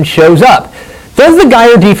one shows up. Does the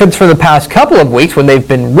Guyer defense for the past couple of weeks, when they've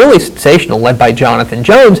been really sensational, led by Jonathan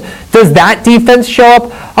Jones, does that defense show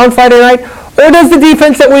up on Friday night? Or does the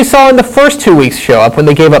defense that we saw in the first 2 weeks show up when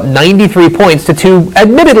they gave up 93 points to two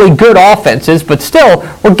admittedly good offenses, but still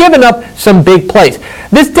were giving up some big plays?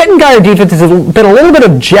 This Denton Guyer defense has been a little bit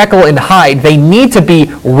of Jekyll and Hyde. They need to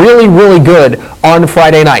be really, really good on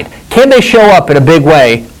Friday night. Can they show up in a big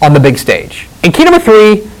way on the big stage? And key number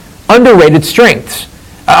 3, underrated strengths.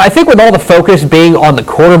 I think with all the focus being on the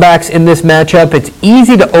quarterbacks in this matchup, it's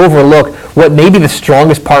easy to overlook what may be the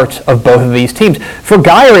strongest parts of both of these teams. For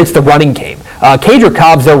Guyer, it's the running game. Kadra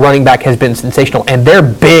Cobbs, their running back, has been sensational, and their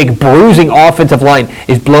big, bruising offensive line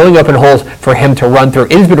is blowing open holes for him to run through.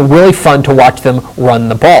 It has been really fun to watch them run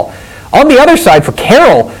the ball. On the other side, for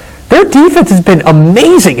Carroll, Their defense has been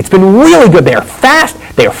amazing. It's been really good. They are fast.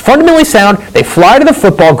 They are fundamentally sound. They fly to the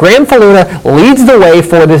football. Graham Faluna leads the way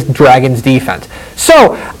for this Dragons defense.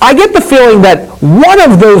 So I get the feeling that one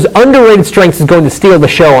of those underrated strengths is going to steal the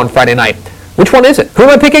show on Friday night. Which one is it? Who am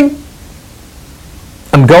I picking?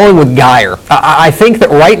 I'm going with Guyer. I think that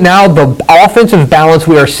right now the offensive balance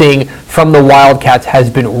we are seeing from the Wildcats has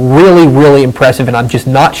been really, really impressive, and I'm just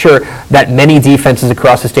not sure that many defenses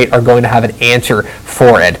across the state are going to have an answer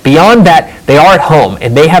for it. Beyond that, they are at home,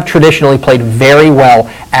 and they have traditionally played very well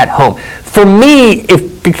at home. For me,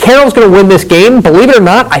 if Carroll's going to win this game, believe it or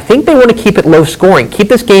not, I think they want to keep it low scoring. Keep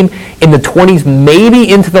this game in the 20s,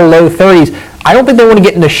 maybe into the low 30s. I don't think they want to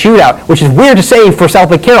get in a shootout, which is weird to say for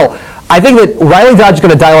South Lake Carroll. I think that Riley Dodge is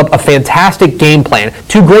going to dial up a fantastic game plan.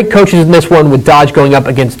 Two great coaches in this one, with Dodge going up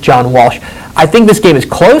against John Walsh. I think this game is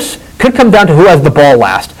close. Could come down to who has the ball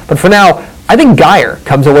last. But for now, I think Guyer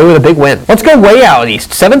comes away with a big win. Let's go way out east.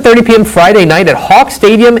 7:30 p.m. Friday night at Hawk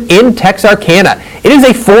Stadium in Texarkana. It is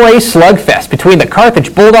a 4A slugfest between the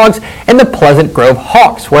Carthage Bulldogs and the Pleasant Grove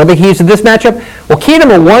Hawks. What are the keys to this matchup? Well, key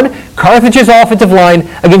number one, Carthage's offensive line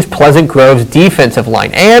against Pleasant Grove's defensive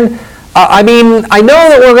line. And I know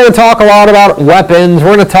that we're going to talk a lot about weapons.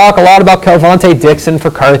 We're going to talk a lot about Kelvonte Dixon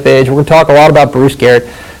for Carthage. We're going to talk a lot about Bruce Garrett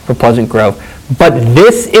for Pleasant Grove. But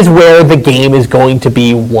this is where the game is going to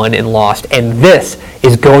be won and lost. And this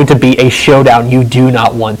is going to be a showdown you do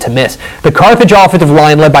not want to miss. The Carthage offensive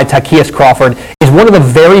line, led by Takias Crawford, is one of the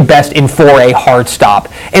very best in 4A hard stop.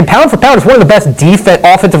 And pound for pound, is one of the best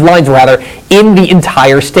offensive lines, in the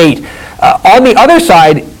entire state. On the other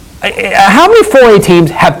side, how many 4A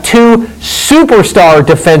teams have two superstar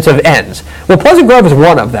defensive ends? Well, Pleasant Grove is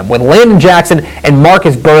one of them. With Landon Jackson and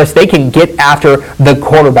Marcus Burris, they can get after the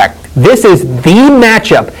quarterback. This is the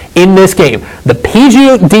matchup in this game. The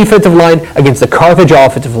PG defensive line against the Carthage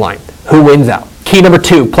offensive line. Who wins out? Key number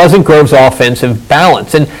two, Pleasant Grove's offensive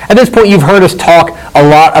balance. And at this point, you've heard us talk a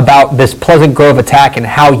lot about this Pleasant Grove attack and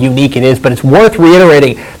how unique it is, but it's worth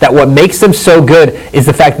reiterating that what makes them so good is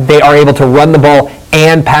the fact that they are able to run the ball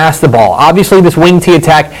and pass the ball. Obviously, this wing T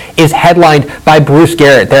attack is headlined by Bruce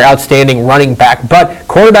Garrett, their outstanding running back, but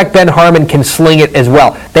quarterback Ben Harmon can sling it as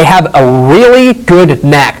well. They have a really good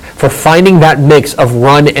knack for finding that mix of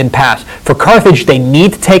run and pass. For Carthage, they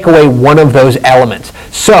need to take away one of those elements.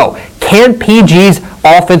 So, can PG's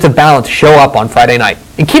offensive balance show up on Friday night?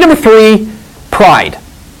 And key number three, pride.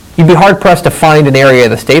 You'd be hard-pressed to find an area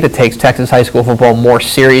of the state that takes Texas high school football more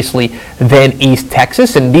seriously than East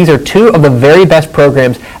Texas, and these are two of the very best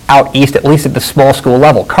programs out east, at least at the small school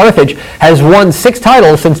level. Carthage has won 6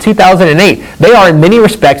 titles since 2008. They are, in many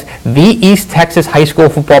respects, the East Texas high school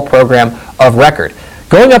football program of record.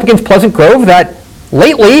 Going up against Pleasant Grove, that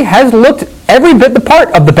lately has looked every bit the part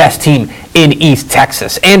of the best team in East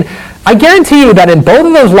Texas. And I guarantee you that in both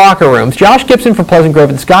of those locker rooms, Josh Gibson for Pleasant Grove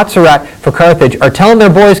and Scott Surratt for Carthage are telling their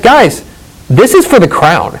boys, guys, this is for the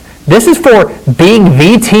crown. This is for being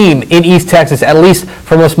the team in East Texas, at least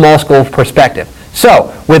from a small school perspective.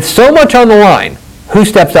 So, with so much on the line, who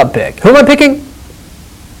steps up big? Who am I picking?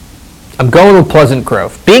 I'm going with Pleasant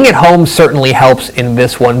Grove. Being at home certainly helps in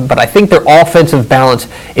this one, but I think their offensive balance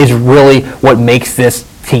is really what makes this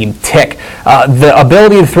team tick. The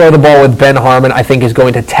ability to throw the ball with Ben Harmon, I think, is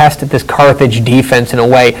going to test this Carthage defense in a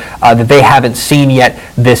way that they haven't seen yet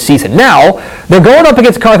this season. Now, they're going up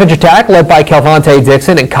against Carthage attack led by Kelvonte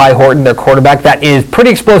Dixon and Kai Horton, their quarterback, that is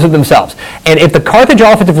pretty explosive themselves. And if the Carthage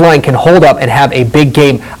offensive line can hold up and have a big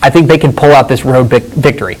game, I think they can pull out this road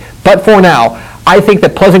victory. But for now, I think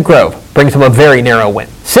that Pleasant Grove brings them a very narrow win.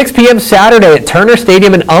 6 p.m. Saturday at Turner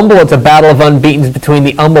Stadium in Humble. It's a battle of unbeatens between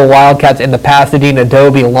the Humble Wildcats and the Pasadena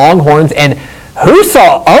Adobe Longhorns. And who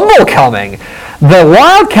saw Humble coming? The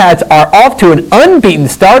Wildcats are off to an unbeaten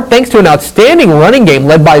start thanks to an outstanding running game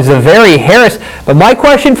led by Zaveri Harris. But my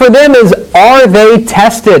question for them is, are they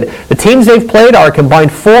tested? The teams they've played are combined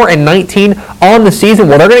 4-19 on the season.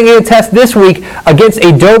 Well, they're going to get a test this week against a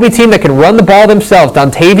Adobe team that can run the ball themselves.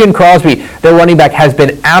 Dontavian Crosby, their running back, has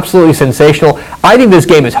been absolutely sensational. I think this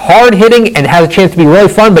game is hard-hitting and has a chance to be really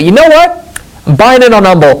fun. But you know what? I'm buying in on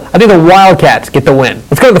Humble. I think the Wildcats get the win.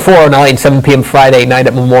 Let's go to the 409, 7 p.m. Friday night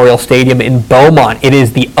at Memorial Stadium in Beaumont. It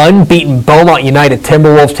is the unbeaten Beaumont United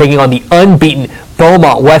Timberwolves taking on the unbeaten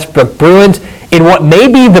Beaumont Westbrook Bruins in what may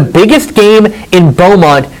be the biggest game in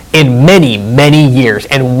Beaumont in many, many years.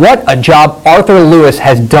 And what a job Arthur Lewis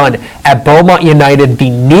has done at Beaumont United, the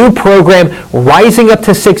new program rising up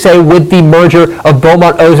to 6A with the merger of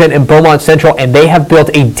Beaumont Ozan and Beaumont Central, and they have built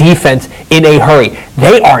a defense in a hurry.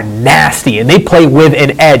 They are nasty, and they play with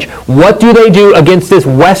an edge. What do they do against this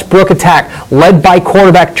Westbrook attack led by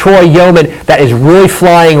quarterback Troy Yeoman that is really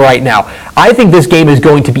flying right now? I think this game is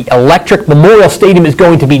going to be electric. Memorial Stadium is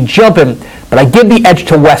going to be jumping, but I give the edge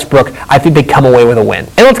to Westbrook. I think they come away with a win.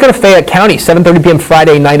 And let's go to Fayette County, 7:30 p.m.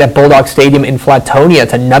 Friday night at Bulldog Stadium in Flatonia.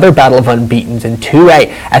 It's another battle of unbeatens in 2A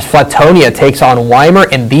as Flatonia takes on Weimar,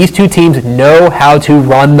 and these two teams know how to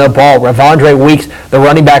run the ball. Ravondre Weeks, the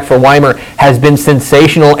running back for Weimar, has been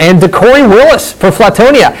sensational, and DeCorey Willis for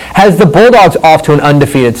Flatonia has the Bulldogs off to an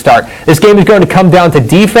undefeated start. This game is going to come down to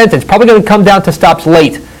defense. It's probably going to come down to stops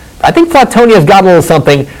late. I think Flatonia's got a little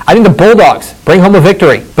something. I think the Bulldogs bring home a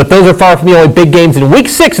victory. But those are far from the only big games in Week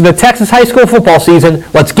 6 of the Texas high school football season.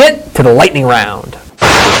 Let's get to the lightning round.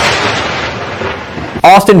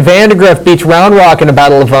 Austin Vandegrift beats Round Rock in a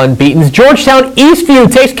battle of unbeatens. Georgetown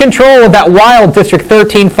Eastview takes control of that wild District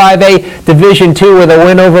 13 5A Division II with a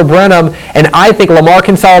win over Brenham. And I think Lamar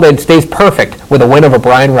Consolidated stays perfect with a win over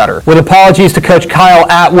Bryan Rudder. With apologies to Coach Kyle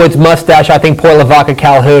Atwood's mustache, I think Port Lavaca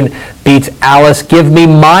Calhoun beats Alice. Give me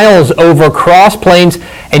Miles over Cross Plains.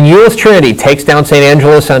 And Euless Trinity takes down St.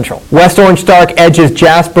 Angelo Central. West Orange Stark edges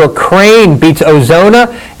Jasper. Crane beats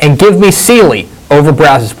Ozona. And give me Sealy over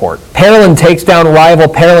Brazosport. Pearland takes down rival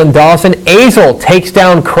Pearland Dawson. Azle takes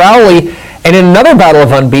down Crowley. And in another battle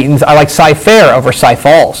of unbeatens, I like Cy Fair over Cy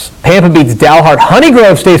Falls. Pampa beats Dalhart.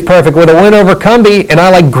 Honeygrove stays perfect with a win over Cumbie, and I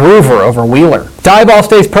like Groover over Wheeler. Diboll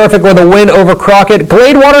stays perfect with a win over Crockett.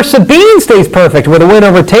 Gladewater Sabine stays perfect with a win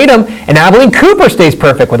over Tatum, and Abilene Cooper stays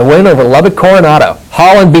perfect with a win over Lubbock Coronado.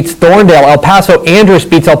 Holland beats Thorndale. El Paso Andrus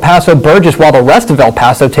beats El Paso Burgess, while the rest of El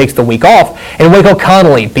Paso takes the week off, and Waco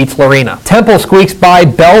Connolly beats Lorena. Temple squeaks by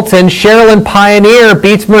Belton. Sherilyn Pioneer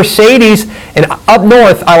beats Mercedes, and up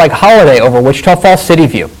north, I like Holiday over Wichita Falls City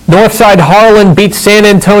View. Northside Harlan beats San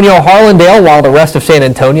Antonio Harlandale, while the rest of San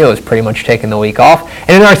Antonio is pretty much taking the week off.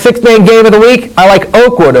 And in our sixth-man game of the week, I like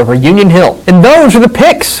Oakwood over Union Hill. And those are the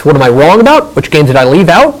picks. What am I wrong about? Which games did I leave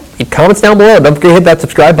out? Leave comments down below. Don't forget to hit that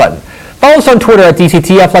subscribe button. Follow us on Twitter at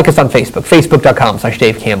DCTF. Like us on Facebook,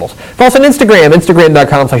 facebook.com/Dave Campbell's. Follow us on Instagram,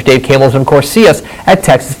 instagram.com/Dave Campbell's. And, of course, see us at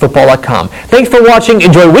TexasFootball.com. Thanks for watching.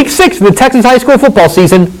 Enjoy Week 6 of the Texas high school football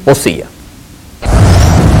season. We'll see you.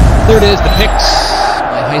 There it is, the picks.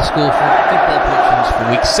 My high school football predictions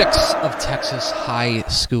for Week 6 of Texas high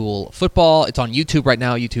school football. It's on YouTube right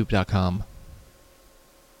now, youtube.com.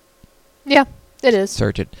 Yeah, it is.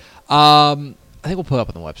 Search it. I think we'll put it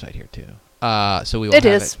up on the website here, too. So we will have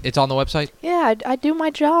it. It's on the website? Yeah, I do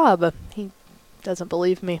my job. He doesn't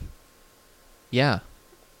believe me. Yeah.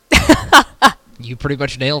 You pretty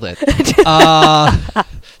much nailed it.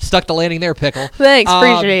 Stuck the landing there, Pickle. Thanks,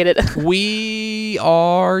 appreciate it. We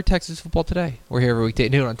are Texas Football Today. We're here every weekday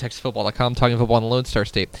at noon on TexasFootball.com, talking football in the Lone Star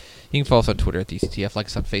State. You can follow us on Twitter at DCTF, like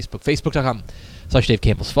us on Facebook, facebook.com/Dave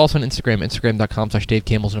Campbell's. Follow us on Instagram, instagram.com/Dave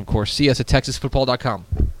Campbell's, and of course, see us at TexasFootball.com.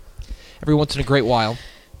 Every once in a great while.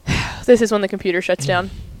 This is when the computer shuts down.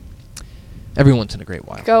 Every once in a great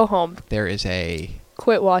while. Go home. There is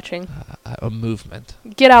Quit watching. A movement.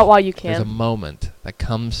 Get out while you can. There's a moment that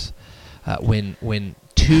comes when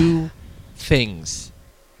two things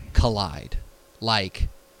collide, like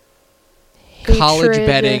hatred, college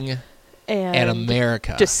betting and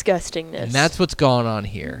America. Disgustingness. And that's what's going on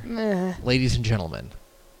here. Ladies and gentlemen,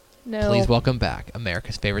 please welcome back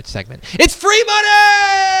America's favorite segment. It's Free Money!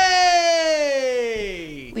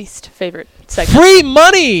 Least favorite segment. Free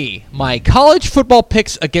Money! My college football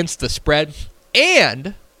picks against the spread.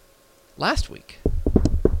 And last week,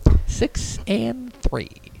 6-3.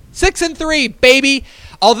 6-3, baby!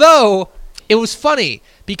 Although, it was funny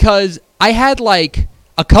because I had like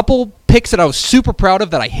a couple picks that I was super proud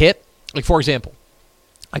of that I hit. Like, for example,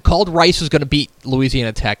 I called Rice was going to beat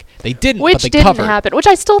Louisiana Tech. They didn't, but they covered. Which didn't happen. Which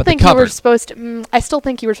I still think you were supposed to. I still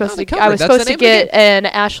think you were supposed to. I was supposed to get an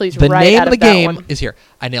Ashley's right out of that one. The name of the game is here.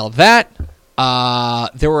 I nailed that.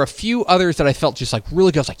 There were a few others that I felt just like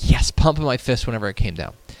really good. I was like, yes, pumping my fist whenever it came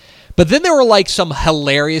down. But then there were like some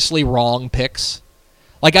hilariously wrong picks.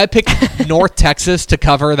 Like I picked North Texas to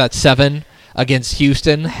cover that 7 against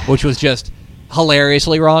Houston, which was just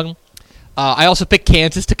hilariously wrong. I also picked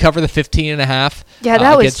Kansas to cover the 15.5. Yeah,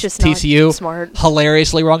 that was just TCU. Not smart.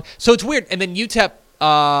 Hilariously wrong. So it's weird. And then UTEP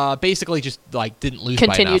basically just like didn't lose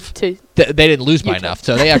by enough. They didn't lose by enough,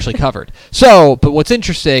 so they actually covered. So, but what's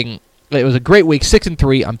interesting, it was a great week,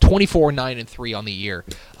 6-3. I'm 24-9-3 on the year.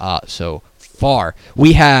 So far.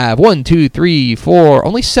 We have 1, 2, 3, 4,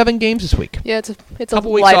 only 7 games this week. Yeah, it's a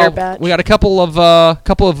lighter batch. We got a couple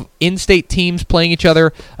of in-state teams playing each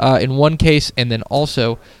other in one case, and then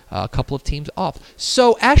also a couple of teams off.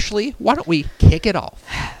 So, Ashley, why don't we kick it off?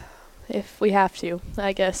 If we have to,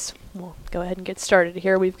 I guess we'll go ahead and get started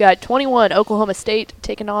here. We've got 21 Oklahoma State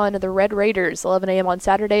taking on the Red Raiders, 11 a.m. on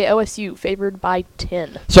Saturday. OSU favored by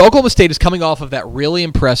 10. So Oklahoma State is coming off of that really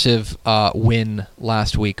impressive win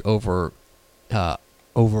last week over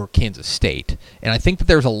Kansas State, and I think that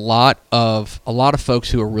there's a lot of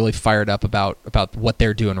folks who are really fired up about what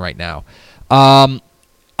they're doing right now. I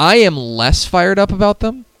am less fired up about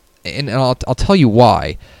them, and I'll tell you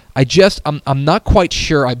why. I'm not quite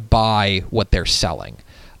sure I buy what they're selling.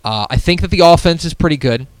 I think that the offense is pretty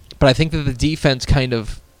good, but I think that the defense kind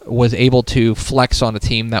of was able to flex on a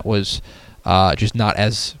team that was just not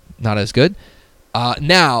as good.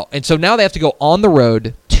 Now they have to go on the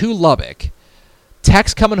road to Lubbock.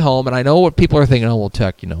 Tech's coming home, and I know what people are thinking. Oh, well,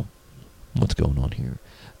 Tech, what's going on here?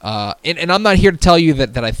 And I'm not here to tell you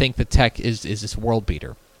that I think that Tech is this world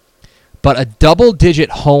beater, but a double-digit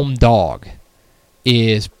home dog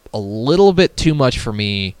is a little bit too much for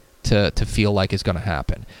me to feel like is going to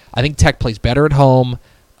happen. I think Tech plays better at home.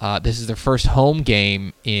 This is their first home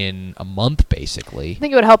game in a month, basically. I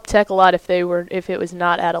think it would help Tech a lot if it was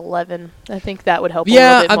not at 11. I think that would help a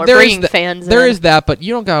little bit more, bringing fans in. There is that, but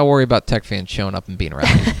you don't got to worry about Tech fans showing up and being around.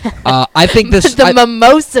 I think this...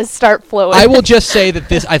 mimosas start flowing. I will just say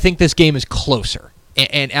that I think this game is closer.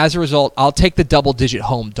 And as a result, I'll take the double-digit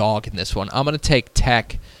home dog in this one. I'm going to take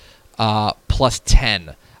Tech plus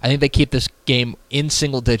 10. I think they keep this game in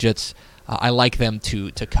single digits. I like them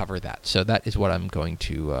to cover that. So that is what I'm going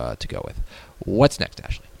to go with. What's next,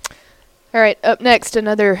 Ashley? All right, up next,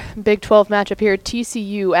 another Big 12 matchup here.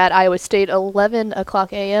 TCU at Iowa State, 11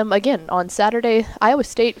 o'clock a.m. Again, on Saturday, Iowa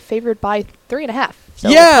State favored by 3.5. So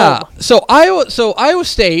yeah, so Iowa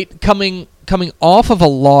State coming off of a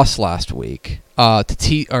loss last week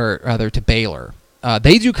to Baylor.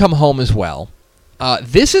 They do come home as well.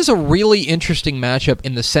 This is a really interesting matchup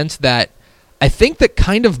in the sense that I think that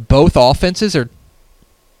kind of both offenses are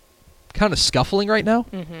kind of scuffling right now.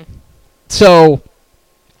 Mm-hmm. So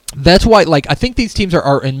that's why, I think these teams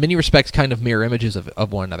are in many respects kind of mirror images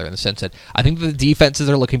of one another in the sense that I think that the defenses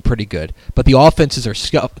are looking pretty good, but the offenses are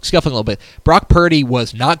scuffling a little bit. Brock Purdy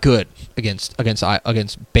was not good against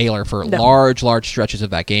Baylor for large stretches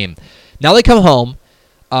of that game. Now they come home.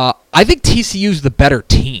 I think TCU's the better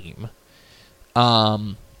team.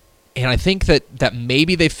 And I think that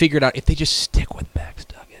maybe they figured out if they just stick with Max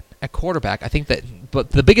Duggan at quarterback. I think that,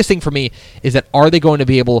 but the biggest thing for me is that are they going to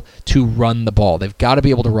be able to run the ball? They've got to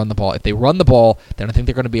be able to run the ball. If they run the ball, then I think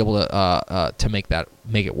they're going to be able to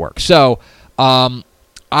make it work. So,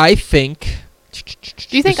 I think.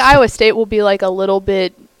 Do you think Iowa State will be a little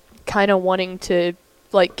bit kind of wanting to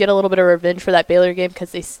get a little bit of revenge for that Baylor game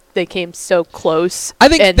because they came so close? I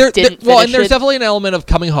think and there's definitely an element of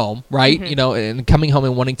coming home, right? Mm-hmm. And coming home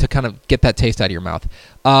and wanting to kind of get that taste out of your mouth.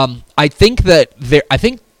 I think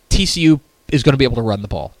TCU is going to be able to run the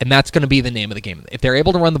ball, and that's going to be the name of the game. If they're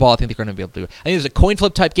able to run the ball, I think they're going to be able to do it. I think it's a coin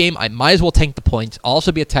flip type game. I might as well tank the points. I'll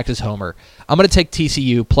also be a Texas homer. I'm going to take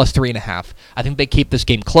TCU plus 3.5. I think they keep this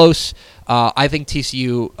game close. I think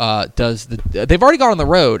TCU they've already gone on the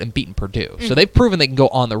road and beaten Purdue, so they've proven they can go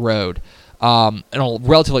on the road, and a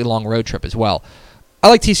relatively long road trip as well. I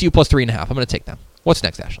like TCU plus 3.5. I'm going to take them. What's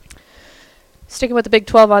next, Ashley? Sticking with the Big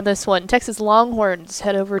 12 on this one, Texas Longhorns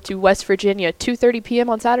head over to West Virginia, 2:30 p.m.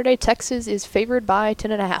 on Saturday. Texas is favored by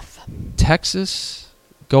 10.5. Texas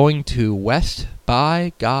going to West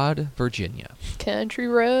by God, Virginia. Country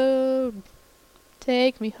road,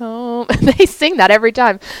 take me home. They sing that every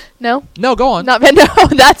time. No? No, go on. No,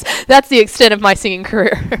 that's the extent of my singing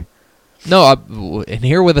career. No, and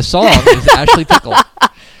here with a song is Ashley Tickle.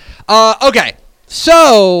 Okay,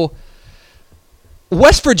 so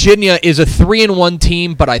West Virginia is a 3-1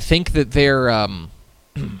 team, but I think that they're a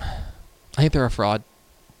fraud.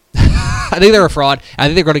 I think they're a fraud. I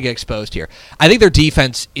think they're going to get exposed here. I think their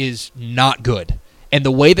defense is not good. And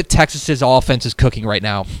the way that Texas's offense is cooking right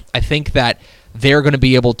now, I think that they're going to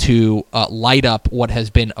be able to light up what has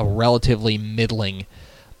been a relatively middling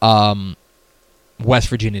West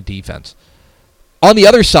Virginia defense. On the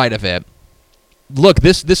other side of it, look,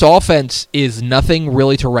 this offense is nothing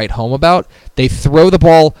really to write home about. They throw the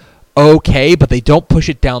ball okay, but they don't push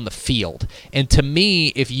it down the field. And to me,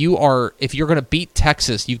 if you're going to beat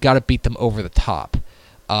Texas, you've got to beat them over the top.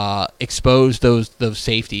 Expose those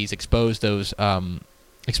safeties, expose the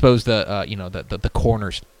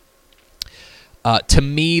corners. To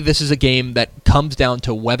me, this is a game that comes down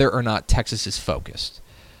to whether or not Texas is focused.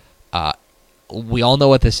 we all know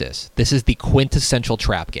what this is. This is the quintessential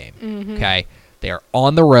trap game. Mm-hmm. Okay, they are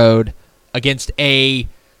on the road against a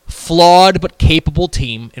flawed but capable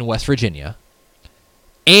team in West Virginia,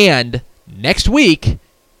 and next week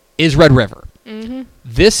is Red River. Mm-hmm.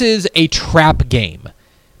 This is a trap game.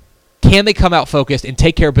 Can they come out focused and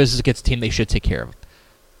take care of business against a team they should take care of?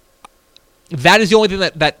 That is the only thing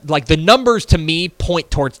that like, the numbers to me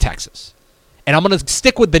point towards Texas. And I'm going to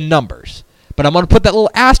stick with the numbers. But I'm going to put that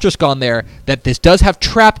little asterisk on there that this does have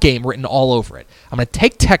trap game written all over it. I'm going to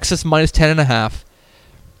take Texas minus 10.5.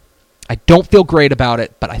 I don't feel great about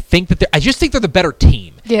it, but I think that I just think they're the better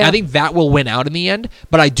team. Yeah. And I think that will win out in the end.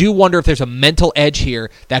 But I do wonder if there's a mental edge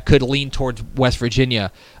here that could lean towards West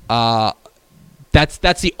Virginia. That's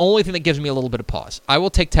the only thing that gives me a little bit of pause. I will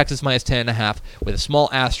take Texas minus 10.5 with a small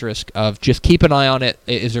asterisk of just keep an eye on it.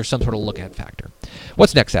 Is there some sort of look-ahead factor?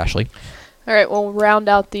 What's next, Ashley? All right, we'll round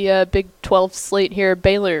out the Big 12 slate here.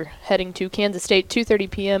 Baylor heading to Kansas State, 2:30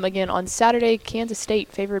 p.m. again on Saturday. Kansas State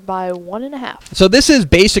favored by 1.5. So this is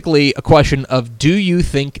basically a question of, do you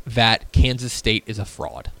think that Kansas State is a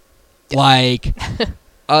fraud? Like,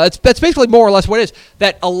 that's basically more or less what it is.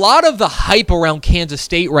 That a lot of the hype around Kansas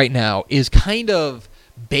State right now is kind of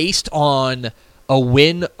based on a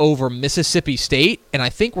win over Mississippi State, and I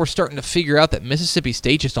think we're starting to figure out that Mississippi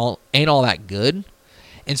State just ain't all that good.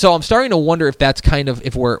 And so I'm starting to wonder if that's kind of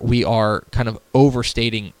we are kind of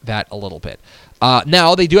overstating that a little bit.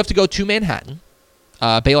 Now they do have to go to Manhattan.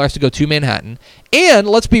 Baylor has to go to Manhattan, and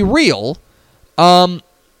let's be real, the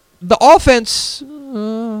offense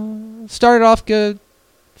started off good,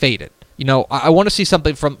 faded. You know, I want to see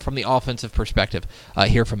something from the offensive perspective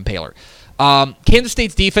here from Baylor. Kansas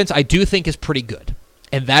State's defense, I do think, is pretty good,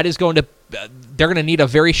 and that is going to they're going to need a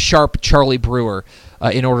very sharp Charlie Brewer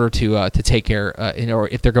in order to take care, or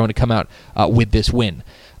if they're going to come out with this win.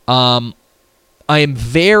 I am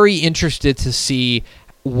very interested to see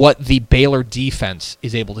what the Baylor defense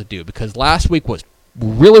is able to do, because last week was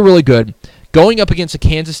really, really good, going up against a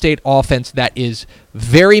Kansas State offense that is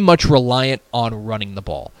very much reliant on running the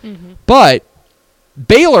ball. Mm-hmm. But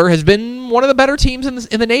Baylor has been one of the better teams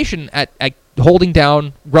in the nation at holding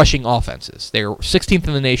down rushing offenses. They're 16th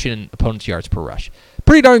in the nation in opponents' yards per rush.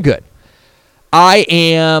 Pretty darn good. I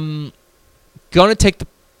am going to take the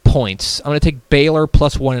points. I'm going to take Baylor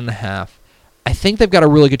plus 1.5. I think they've got a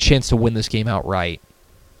really good chance to win this game outright.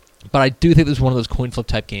 But I do think this is one of those coin flip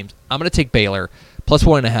type games. I'm going to take Baylor plus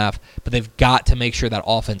 1.5, but they've got to make sure that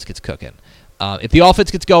offense gets cooking. If the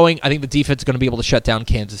offense gets going, I think the defense is going to be able to shut down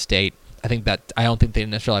Kansas State. I don't think they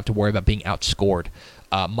necessarily have to worry about being outscored.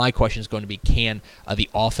 My question is going to be, can the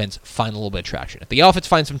offense find a little bit of traction? If the offense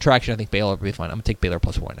finds some traction, I think Baylor will be fine. I'm going to take Baylor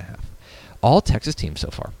plus 1.5. All Texas teams so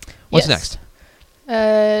far. What's next?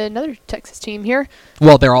 Another Texas team here.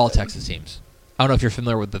 Well, they're all Texas teams. I don't know if you're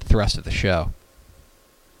familiar with the thrust of the show.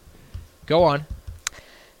 Go on.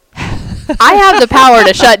 I have the power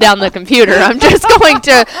to shut down the computer. I'm just going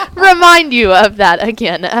to remind you of that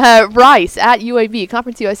again. Rice at UAB.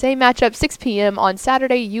 Conference USA matchup 6 p.m. on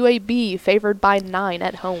Saturday. UAB favored by 9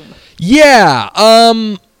 at home. Yeah.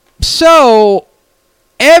 So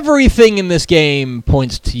everything in this game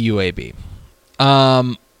points to UAB.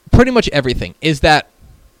 Pretty much everything. Is that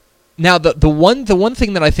now the one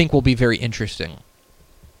thing that I think will be very interesting.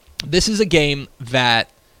 This is a game that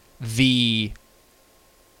the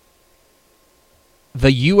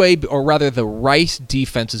UAB, or rather the Rice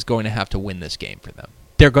defense, is going to have to win this game for them.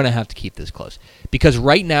 They're going to have to keep this close. Because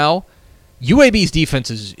right now, UAB's defense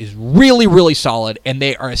is really, really solid, and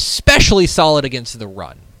they are especially solid against the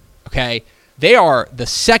run. Okay? They are the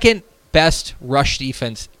second best rush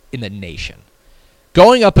defense in the nation.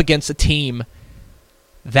 Going up against a team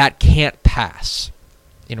that can't pass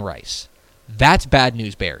in Rice. That's bad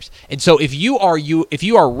news bears. And so if you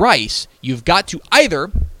are Rice, you've got to either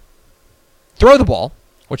throw the ball,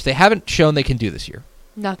 which they haven't shown they can do this year.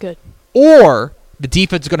 Not good. Or the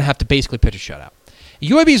defense is going to have to basically pitch a shutout.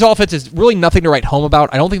 UAB's offense is really nothing to write home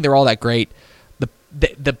about. I don't think they're all that great.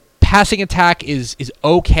 The passing attack is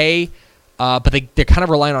okay, but they're kind of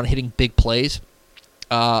relying on hitting big plays.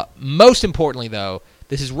 Most importantly, though,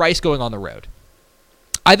 this is Rice going on the road.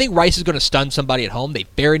 I think Rice is going to stun somebody at home. They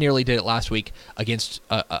very nearly did it last week against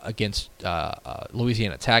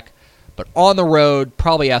Louisiana Tech. But on the road,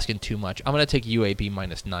 probably asking too much. I'm going to take UAB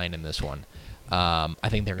minus 9 in this one. I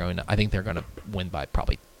think they're going to win by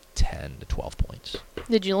probably 10 to 12 points.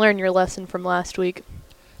 Did you learn your lesson from last week?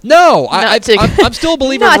 No, I'm still a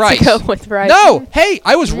believer in Rice. Not to go with Rice. No, hey,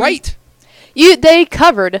 I was right. They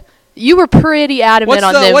covered. You were pretty adamant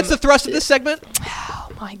on them. What's the thrust of this segment? Oh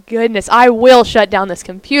my goodness! I will shut down this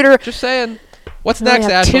computer. Just saying. What's next,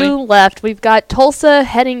 Ashley? 2 left. We've got Tulsa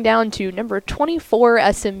heading down to number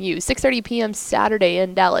 24 SMU. 6:30 p.m. Saturday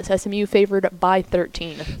in Dallas. SMU favored by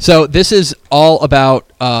 13. So this is all about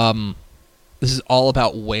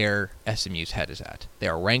where SMU's head is at. They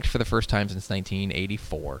are ranked for the first time since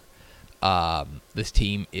 1984. This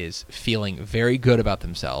team is feeling very good about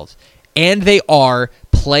themselves, and they are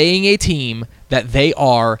playing a team that they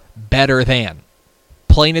are better than.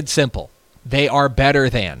 Plain and simple, they are better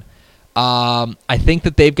than. I think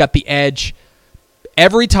that they've got the edge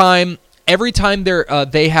every time they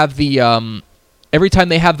have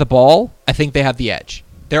the ball. I think they have the edge.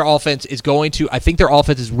 Their offense is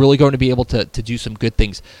really going to be able to do some good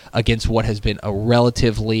things against what has been a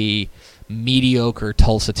relatively mediocre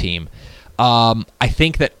Tulsa team. I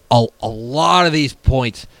think that a lot of these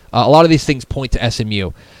things point to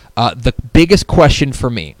SMU. The biggest question for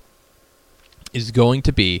me is going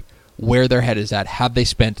to be where their head is at. Have they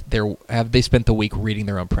spent the week reading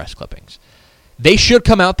their own press clippings? They should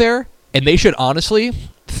come out there and they should honestly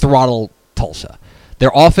throttle Tulsa.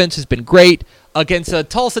 Their offense has been great against a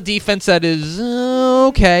Tulsa defense that is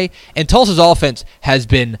okay, and Tulsa's offense has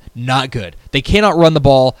been not good. They cannot run the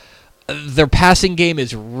ball. Their passing game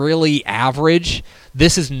is really average.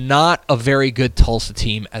 This is not a very good Tulsa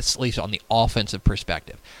team, at least on the offensive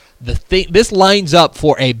perspective. This lines up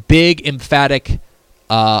for a big, emphatic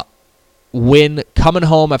win coming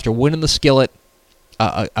home after winning the Skillet.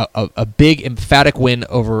 A big, emphatic win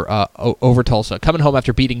over Tulsa, coming home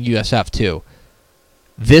after beating USF too.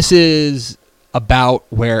 This is about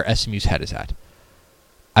where SMU's head is at.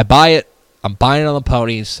 I buy it. I'm buying it on the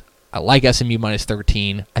ponies. I like SMU minus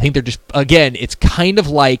 13. I think they're just, again, it's kind of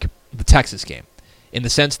like the Texas game in the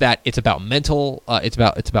sense that it's about mental, it's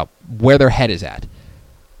about where their head is at.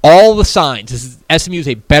 All the signs, SMU is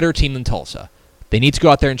a better team than Tulsa. They need to go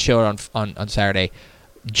out there and show it on Saturday.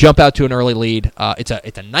 Jump out to an early lead. It's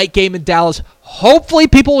a night game in Dallas. Hopefully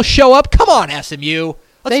people will show up. Come on, SMU.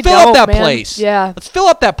 Let's fill up that place. Yeah. Let's fill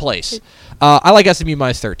up that place. I like SMU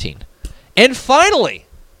minus 13. And finally,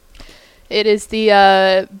 it is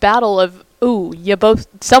the battle of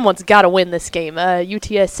someone's got to win this game.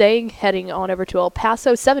 UTSA heading on over to El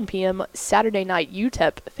Paso, 7 p.m. Saturday night.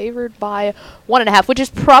 UTEP favored by 1.5, which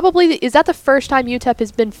is probably, is that the first time UTEP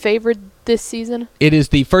has been favored this season? It is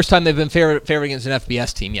the first time they've been favored against an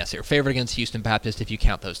FBS team. Yes, they were favored against Houston Baptist if you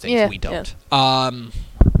count those things. Yeah, we don't.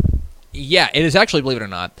 Yeah, it is actually, believe it or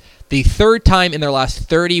not, the third time in their last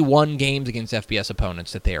 31 games against FBS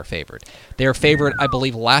opponents that they are favored. They are favored, I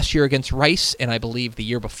believe, last year against Rice, and I believe the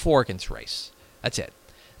year before against Rice. That's it.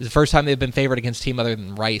 It's the first time they've been favored against a team other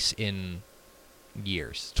than Rice in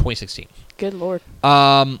years. 2016. Good Lord.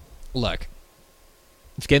 Look,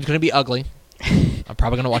 this game's going to be ugly. I'm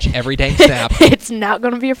probably going to watch every dang snap. It's not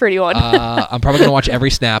going to be a pretty one. I'm probably going to watch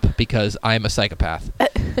every snap because I'm a psychopath.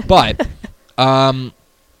 But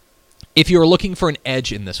if you were looking for an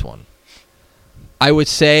edge in this one, I would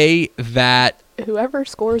say that whoever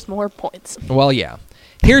scores more points. Well, yeah.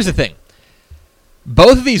 Here's the thing.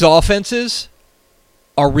 Both of these offenses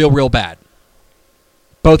are real bad.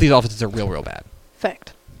 Both these offenses are real bad.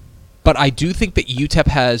 Fact. But I do think that UTEP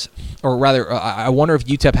has, or rather, I wonder if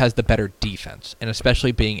UTEP has the better defense, and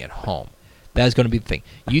especially being at home. That is going to be the thing.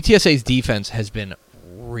 UTSA's defense has been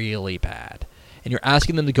really bad, and you're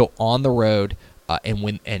asking them to go on the road and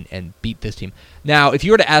win and beat this team. Now, if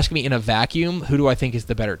you were to ask me in a vacuum, who do I think is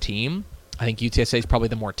the better team? I think UTSA is probably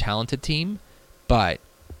the more talented team, but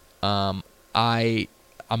I'm going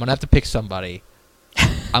to have to pick somebody.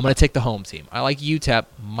 I'm going to take the home team. I like UTEP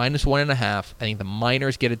minus 1.5. I think the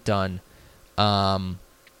Miners get it done.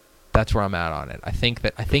 That's where I'm at on it. I think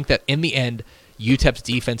that in the end, UTEP's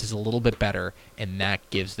defense is a little bit better, and that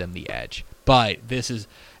gives them the edge. But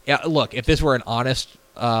look, if this were an honest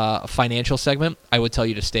financial segment, I would tell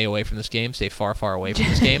you to stay away from this game. Stay far away from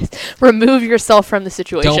this game. Remove yourself from the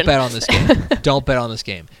situation. Don't bet on this game. Don't bet on this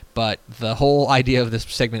game. But the whole idea of this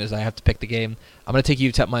segment is I have to pick the game. I'm going to take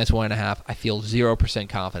UTEP minus 1.5. I feel 0%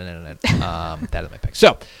 confident in it. That is my pick.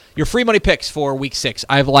 So, your free money picks for Week 6.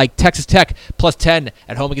 I like Texas Tech plus 10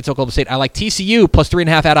 at home against Oklahoma State. I like TCU plus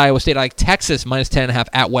 3.5 at Iowa State. I like Texas minus 10.5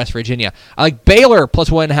 at West Virginia. I like Baylor plus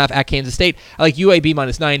 1.5 at Kansas State. I like UAB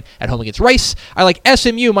minus 9 at home against Rice. I like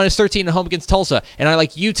SMU minus 13 at home against Tulsa. And I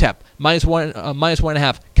like UTEP minus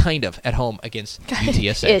 1.5 kind of at home against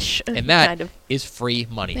UTSA. Ish. And that is free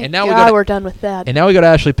money. And now we're done with that. And now we go to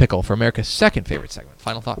Ashley Pickle for America's second favorite segment.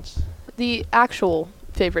 Final thoughts. The actual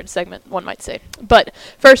favorite segment, one might say. But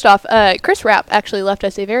first off, Chris Rapp actually left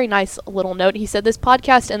us a very nice little note. He said, this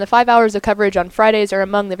podcast and the 5 hours of coverage on Fridays are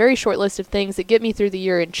among the very short list of things that get me through the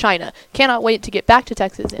year in China. Cannot wait to get back to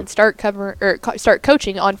Texas and start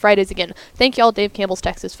coaching on Fridays again. Thank y'all, Dave Campbell's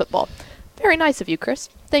Texas Football. Very nice of you, Chris.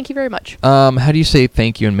 Thank you very much. How do you say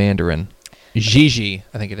thank you in Mandarin? Gigi,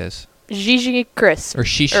 I think it is. Gigi Chris. Or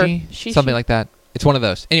Shishi? Something like that. It's one of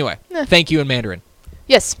those. Anyway, thank you in Mandarin.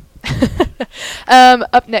 Yes.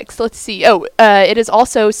 Up next, let's see. It is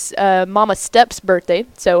also Mama Steps' birthday,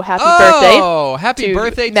 so happy birthday! Oh, happy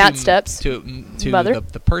birthday Matt Steps, to mother.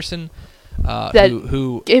 The person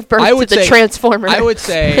who gave birth to the Transformer. I would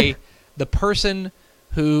say the person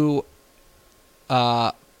who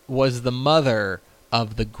was the mother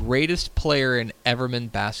of the greatest player in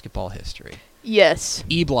Everman basketball history. Yes.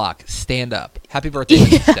 E-Block, stand up. Happy birthday,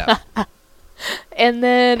 Mrs. Step. And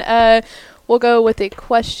then we'll go with a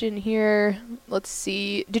question here. Let's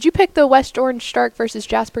see. Did you pick the West Orange Stark versus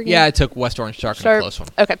Jasper game? Yeah, I took West Orange Stark in a close one.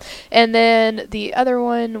 Okay. And then the other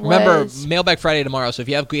one was... Remember, Mailbag Friday tomorrow, so if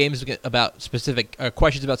you have games about specific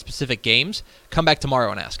questions about specific games, come back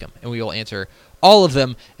tomorrow and ask them, and we will answer all of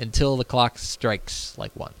them until the clock strikes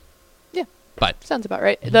like 1. Yeah. But sounds about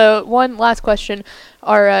right. Mm-hmm. The one last question,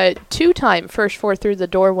 our two-time first four through the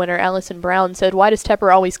door winner, Allison Brown, said, why does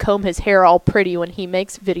Tepper always comb his hair all pretty when he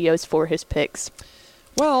makes videos for his picks?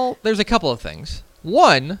 Well, there's a couple of things.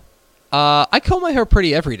 One, I comb my hair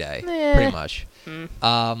pretty every day, pretty much.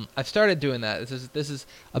 I've started doing that. This is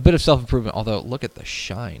a bit of self-improvement, although look at the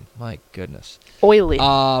shine. My goodness. Oily.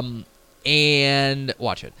 And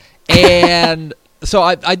watch it. And... So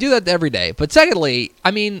I do that every day. But secondly,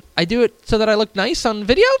 I mean, I do it so that I look nice on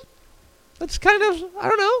video. That's kind of, I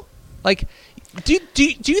don't know. Like, do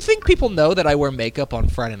you think people know that I wear makeup on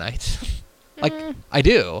Friday nights? Like, I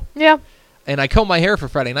do. Yeah. And I comb my hair for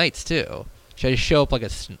Friday nights, too. Should I just show up like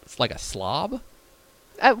a slob?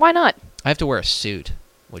 Why not? I have to wear a suit,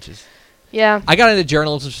 which is... Yeah. I got into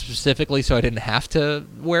journalism specifically so I didn't have to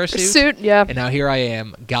wear a suit. Suit, yeah. And now here I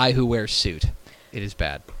am, guy who wears suit. It is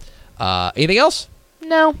bad. Anything else?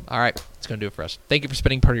 No. All right. That's going to do it for us. Thank you for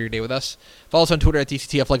spending part of your day with us. Follow us on Twitter at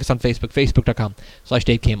DCTF. Like us on Facebook,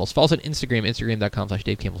 facebook.com/Dave Campbells. Follow us on Instagram,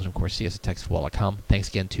 instagram.com/Dave Campbells. And, of course, see us at TexasFootball.com. Thanks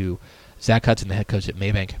again to Zach Hudson, the head coach at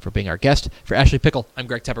Maybank, for being our guest. For Ashley Pickle, I'm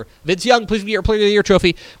Greg Tepper. Vince Young, please get your Player of the Year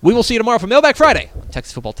trophy. We will see you tomorrow for Mailbag Friday.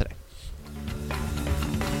 Texas Football Today.